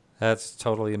 That's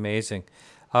totally amazing.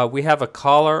 We have a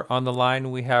caller on the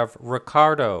line. We have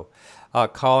Ricardo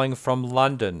calling from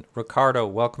London. Ricardo,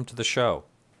 welcome to the show.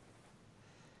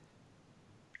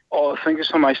 Oh, thank you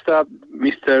so much,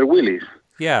 Mr. Willis.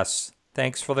 Yes,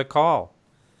 thanks for the call.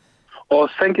 Oh,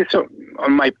 thank you so.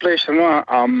 My pleasure.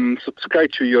 I'm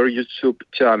subscribed to your YouTube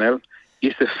channel.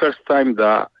 It's the first time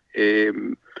that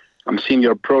I'm seeing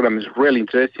your program. It's really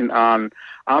interesting, and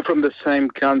I'm from the same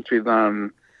country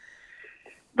than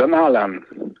Alan.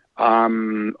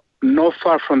 Not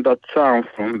far from that town,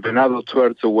 from Venado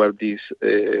Tuerto, where this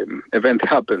event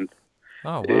happened.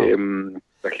 Oh, wow.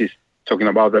 That he's talking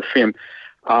about the film.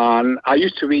 And I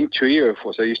used to be in two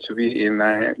UFOs. I used to be in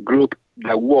a group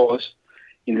that was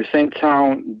in the same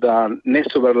town that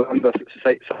Nestor Berlanda's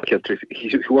psychiatrist.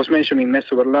 He was mentioning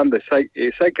Nestor Berlanda,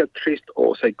 a psychiatrist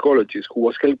or psychologist who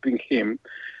was helping him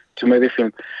to make the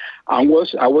film. I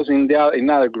was in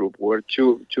another group, where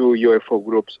two UFO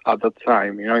groups at that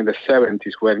time, in the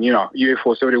 70s, when,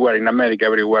 UFOs everywhere in America,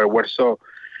 everywhere were so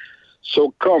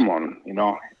common,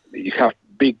 You have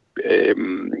big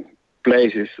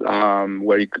places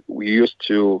where we used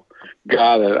to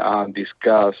gather and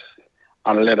discuss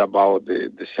and learn about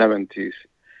the 70s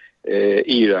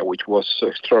era, which was so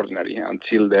extraordinary,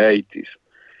 until the 80s.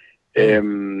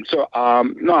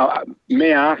 No,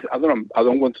 may I ask? I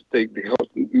don't want to take the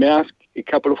host. May I ask a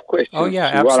couple of questions? Oh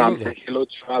yeah, absolutely. Say hello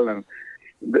to Alan,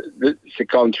 the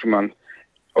countryman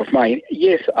of mine.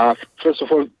 Yes. First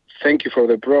of all, thank you for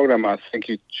the program. Thank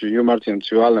you to you, Martin, and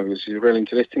to Alan, because it's really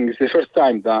interesting. It's the first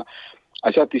time that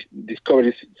I just discovered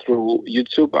this through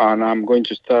YouTube, and I'm going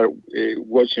to start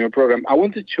watching your program. I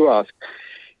wanted to ask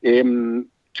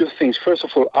two things. First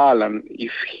of all, Alan,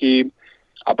 if he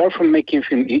apart from making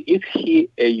film, is he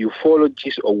a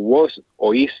ufologist or was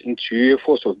or is into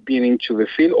UFOs or being into the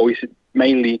field, or is it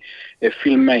mainly a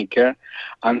filmmaker?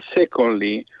 And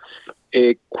secondly,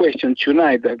 a question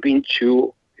tonight I've been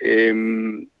to,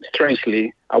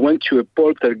 strangely, I went to a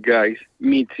poltergeist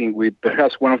meeting with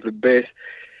perhaps one of the best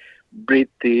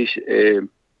British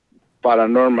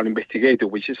paranormal investigator,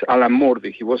 which is Alan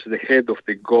Mordy. He was the head of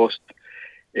the Ghost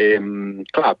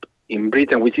Club in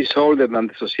Britain, which is older than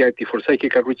the Society for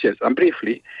Psychical Research. And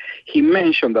briefly, he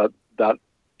mentioned that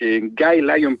Guy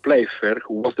Lyon Playfair,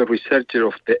 who was the researcher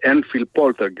of the Enfield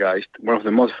poltergeist, one of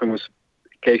the most famous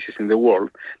cases in the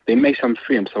world, they made some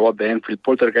films about the Enfield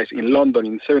poltergeist in London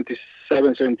in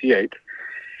 77, 78.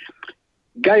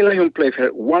 Guy Lyon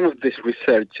Playfair, one of these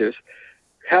researchers,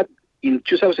 had in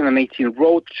 2018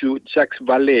 wrote to Jacques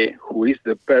Vallée, who is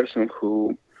the person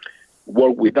who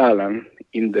worked with Alan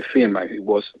in the film. He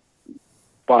was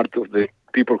part of the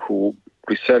people who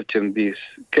researched this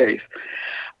case.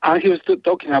 And he was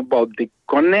talking about the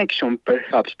connection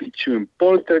perhaps between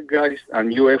poltergeist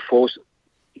and UFOs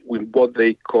with what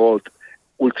they called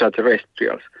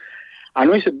ultra-terrestrials. I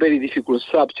know it's a very difficult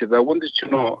subject. I wanted to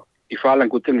know if Alan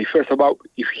could tell me first about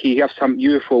if he has some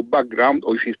UFO background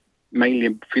or if he's mainly a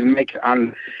filmmaker,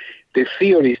 and the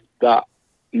theories that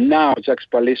now Jacques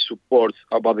Vallée supports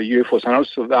about the UFOs, and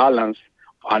also the Alan's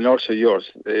and also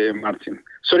yours, Martin.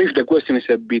 Sorry if the question is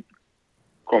a bit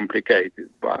complicated,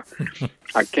 but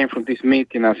I came from this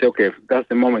meeting and I said, okay, that's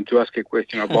the moment to ask a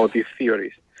question about these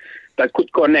theories that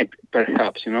could connect,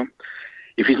 perhaps,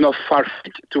 if it's not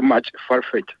far-fetched, too much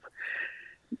far-fetched.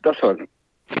 That's all.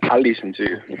 I'll listen to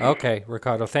you. Okay,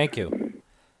 Ricardo, thank you.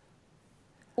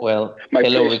 Well, My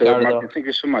hello, pleasure, Ricardo. Martin. Thank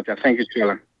you so much, and thank you to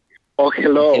Alan. Oh,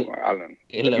 hello, Alan.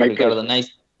 Hello, My Ricardo. pleasure.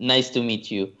 Nice to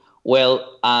meet you.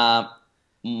 Well,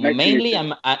 mainly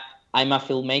I'm a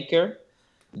filmmaker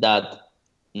that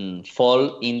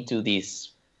fall into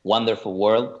this wonderful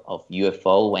world of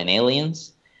UFO and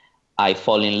aliens. I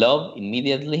fall in love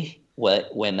immediately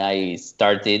when I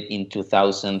started in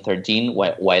 2013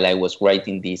 while I was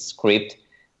writing this script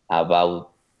about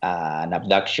an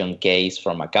abduction case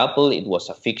from a couple. It was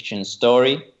a fiction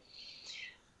story.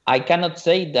 I cannot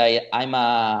say that I'm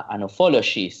an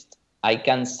ufologist. I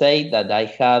can say that I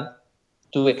had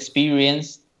two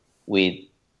experiences with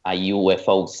a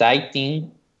UFO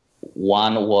sighting.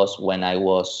 One was when I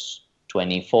was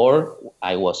 24.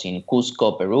 I was in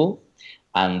Cusco, Peru.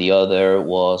 And the other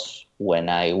was when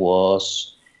I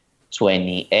was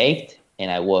 28. And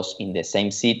I was in the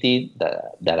same city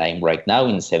that I'm right now,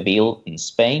 in Seville, in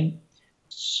Spain.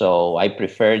 So I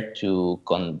prefer to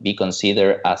be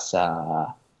considered as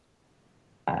an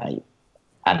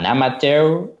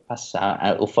amateur, as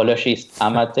an ufologist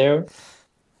amateur,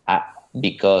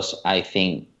 because I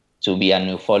think to be an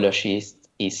ufologist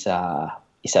is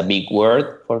a big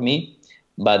word for me.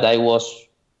 But I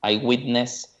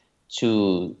witnessed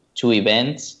two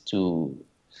events, two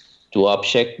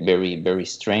objects, very, very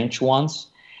strange ones.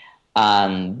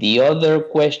 And the other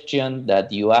question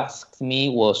that you asked me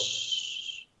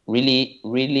was really,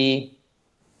 really,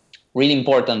 really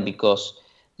important, because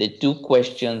the two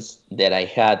questions that I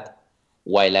had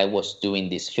while I was doing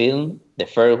this film, the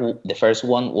first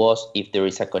one was if there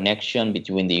is a connection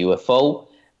between the UFO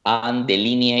and the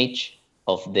lineage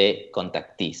of the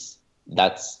contactees.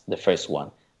 That's the first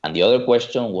one. And the other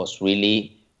question was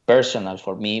really personal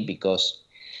for me, because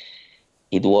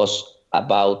it was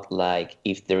about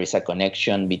if there is a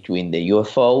connection between the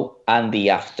UFO and the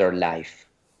afterlife.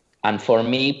 And for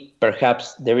me,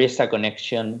 perhaps there is a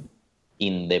connection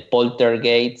in the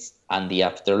poltergeists and the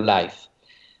afterlife.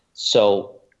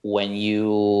 So when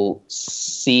you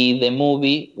see the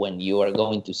movie, when you are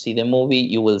going to see the movie,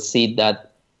 you will see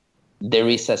that there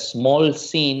is a small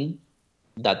scene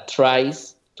that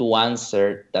tries to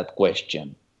answer that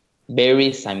question.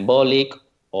 Very symbolic,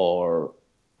 or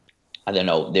I don't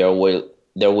know, there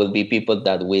will be people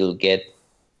that will get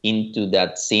into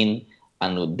that scene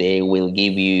and they will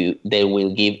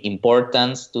give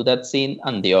importance to that scene,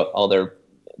 and the other,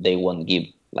 they won't give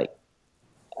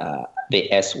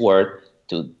the S word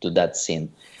to that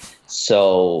scene.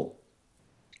 So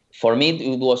for me,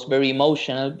 it was very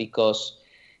emotional, because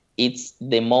it's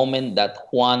the moment that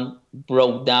Juan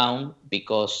broke down,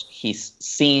 because he's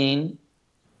seeing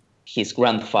his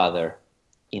grandfather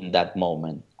in that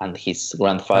moment, and his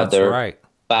grandfather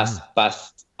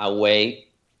passed away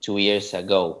 2 years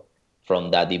ago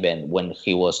from that event when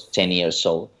he was 10 years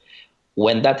old.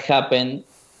 When that happened,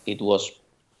 it was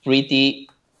pretty,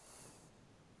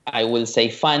 I will say,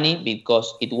 funny,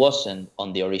 because it wasn't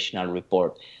on the original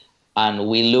report. And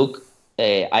we look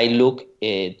I look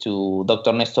to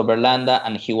Dr. Nestor Berlanda,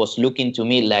 and he was looking to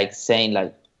me like saying,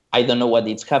 like, I don't know what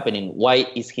is happening. Why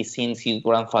is he seeing his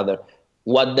grandfather?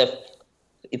 What the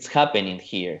it's happening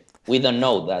here? We don't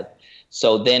know that.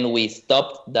 So then we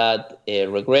stopped that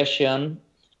regression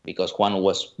because Juan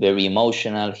was very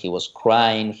emotional. He was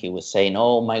crying. He was saying,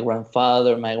 oh, my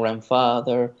grandfather,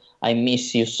 I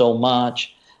miss you so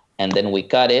much. And then we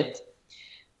cut it.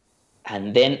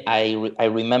 And then I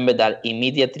remember that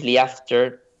immediately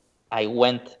after I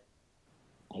went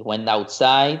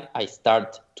outside. I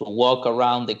start to walk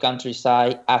around the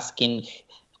countryside, asking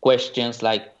questions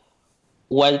like,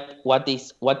 what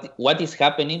is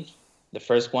happening? The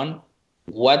first one,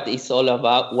 what is all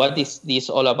about? What is this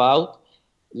all about?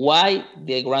 Why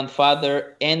the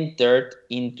grandfather entered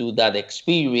into that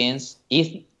experience?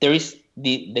 If there is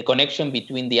the connection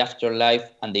between the afterlife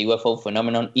and the UFO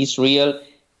phenomenon is real,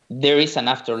 there is an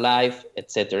afterlife,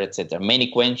 etc., etc.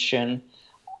 Many questions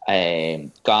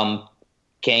came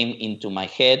into my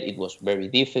head. It was very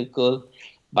difficult.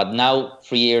 But now,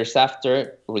 3 years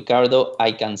after, Ricardo,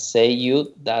 I can say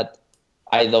you that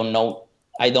I don't know.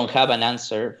 I don't have an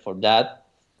answer for that,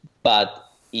 but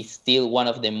it's still one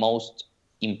of the most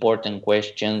important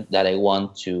questions that I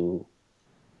want to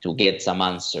get some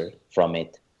answer from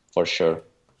it, for sure.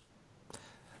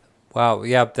 Wow,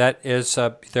 yeah, that is.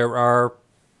 There are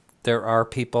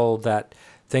people that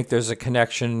think there's a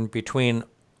connection between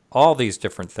all these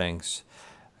different things.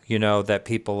 You know, that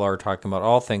people are talking about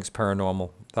all things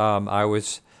paranormal. I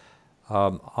was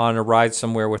on a ride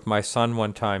somewhere with my son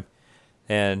one time,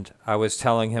 and I was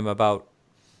telling him about,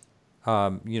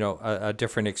 a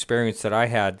different experience that I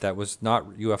had that was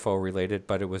not UFO related,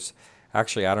 but it was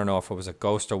actually, I don't know if it was a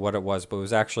ghost or what it was, but it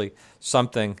was actually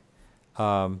something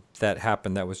that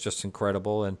happened that was just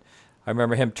incredible. And I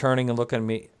remember him turning and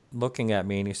looking at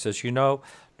me, and he says, no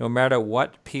matter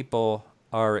what people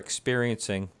are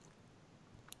experiencing,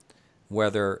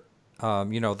 whether,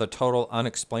 the total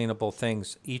unexplainable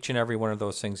things, each and every one of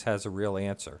those things has a real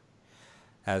answer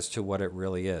as to what it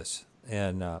really is.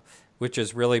 And which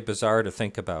is really bizarre to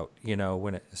think about,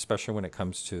 especially when it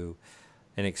comes to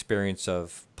an experience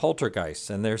of poltergeists.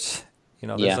 And there's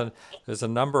a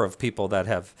number of people that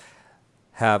have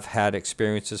had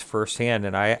experiences firsthand.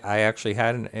 And I actually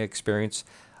had an experience.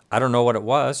 I don't know what it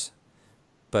was,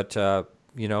 but,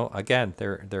 again,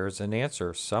 there's an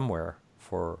answer somewhere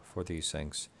for these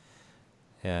things.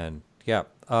 And yeah,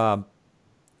 I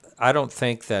don't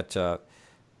think that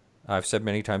I've said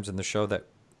many times in the show that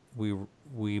we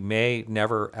may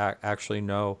never actually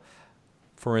know,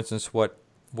 for instance, what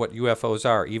UFOs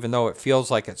are, even though it feels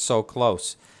like it's so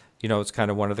close. It's kind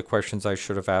of one of the questions I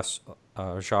should have asked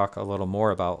Jacques a little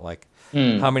more about, like,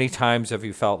 how many times have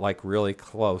you felt like really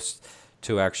close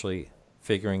to actually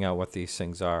figuring out what these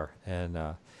things are?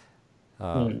 And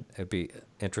it'd be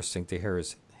interesting to hear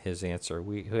his answer.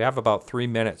 We have about 3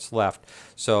 minutes left,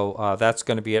 so that's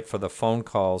going to be it for the phone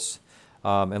calls,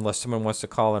 unless someone wants to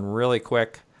call in really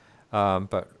quick.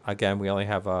 But again, we only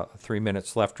have 3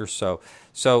 minutes left or so.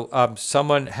 So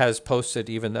someone has posted,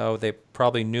 even though they're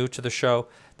probably new to the show,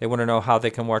 they want to know how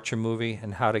they can watch your movie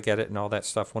and how to get it and all that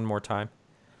stuff one more time.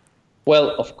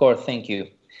 Well, of course, thank you.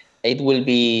 It will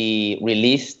be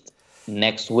released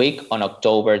next week on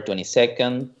October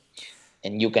 22nd.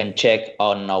 And you can check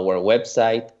on our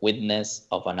website,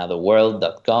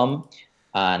 witnessofanotherworld.com.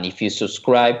 And if you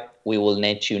subscribe, we will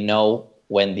let you know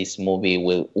where this movie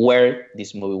will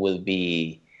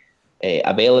be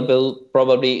available.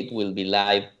 Probably it will be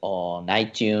live on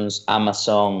iTunes,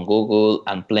 Amazon, Google,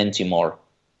 and plenty more.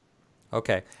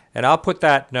 Okay. And I'll put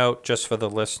that note just for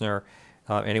the listener.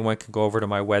 Anyone can go over to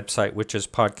my website, which is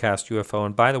Podcast UFO.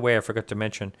 And by the way, I forgot to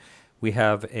mention, we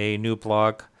have a new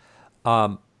blog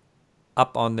up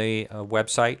on the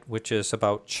website, which is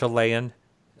about Chilean,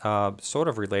 sort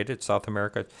of related, South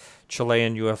America,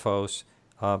 Chilean UFOs.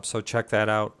 So check that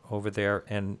out over there,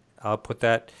 and I'll put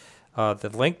that the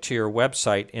link to your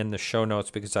website in the show notes,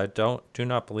 because I do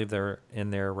not believe they're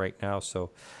in there right now. So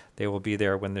they will be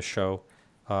there when the show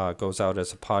goes out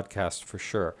as a podcast for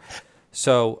sure.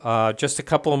 So just a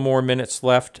couple of more minutes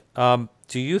left.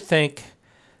 Do you think?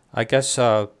 I guess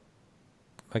in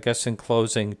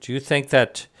closing, do you think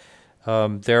that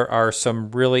there are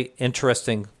some really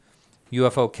interesting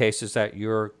UFO cases that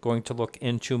you're going to look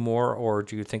into more, or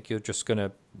do you think you're just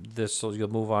you'll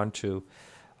move on to,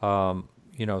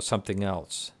 something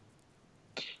else?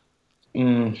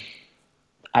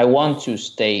 I want to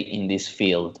stay in this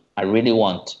field. I really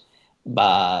want,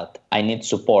 but I need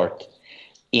support.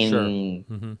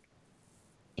 In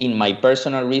my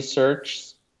personal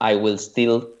research, I will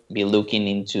still be looking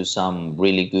into some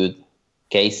really good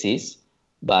cases.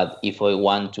 But if I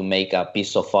want to make a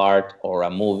piece of art or a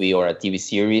movie or a TV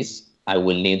series, I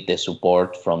will need the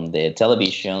support from the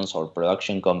televisions or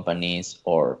production companies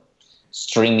or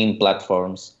streaming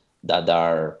platforms that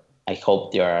are, I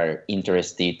hope they are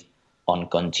interested on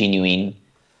continuing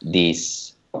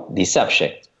this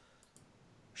subject.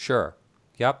 Sure.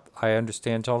 Yep, I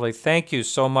understand totally. Thank you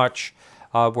so much.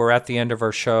 We're at the end of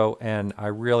our show, and I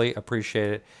really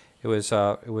appreciate it. It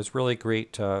was really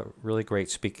great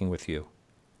speaking with you.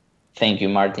 Thank you,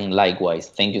 Martin. Likewise.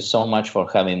 Thank you so much for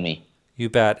having me. You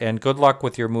bet. And good luck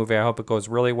with your movie. I hope it goes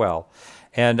really well.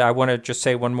 And I want to just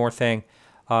say one more thing.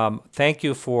 Thank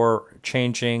you for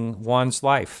changing Juan's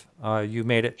life. You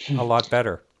made it a lot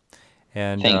better.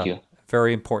 And thank you.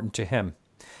 Very important to him.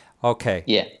 Okay.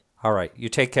 Yeah. All right. You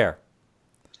take care.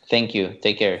 Thank you.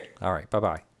 Take care. All right.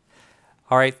 Bye-bye.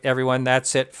 All right, everyone.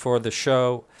 That's it for the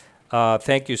show.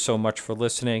 Thank you so much for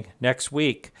listening. Next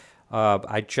week,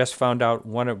 I just found out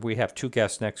we have 2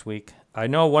 guests next week. I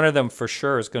know one of them for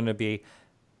sure is going to be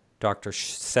Dr.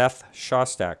 Seth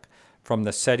Shostak from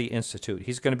the SETI Institute.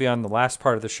 He's going to be on the last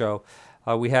part of the show.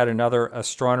 We had another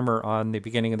astronomer on the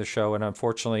beginning of the show, and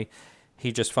unfortunately,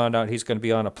 he just found out he's going to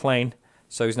be on a plane,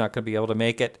 so he's not going to be able to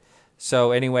make it.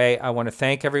 So anyway, I want to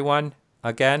thank everyone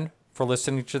again for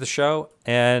listening to the show,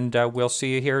 and we'll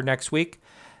see you here next week.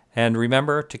 And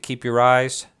remember to keep your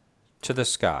eyes to the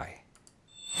sky.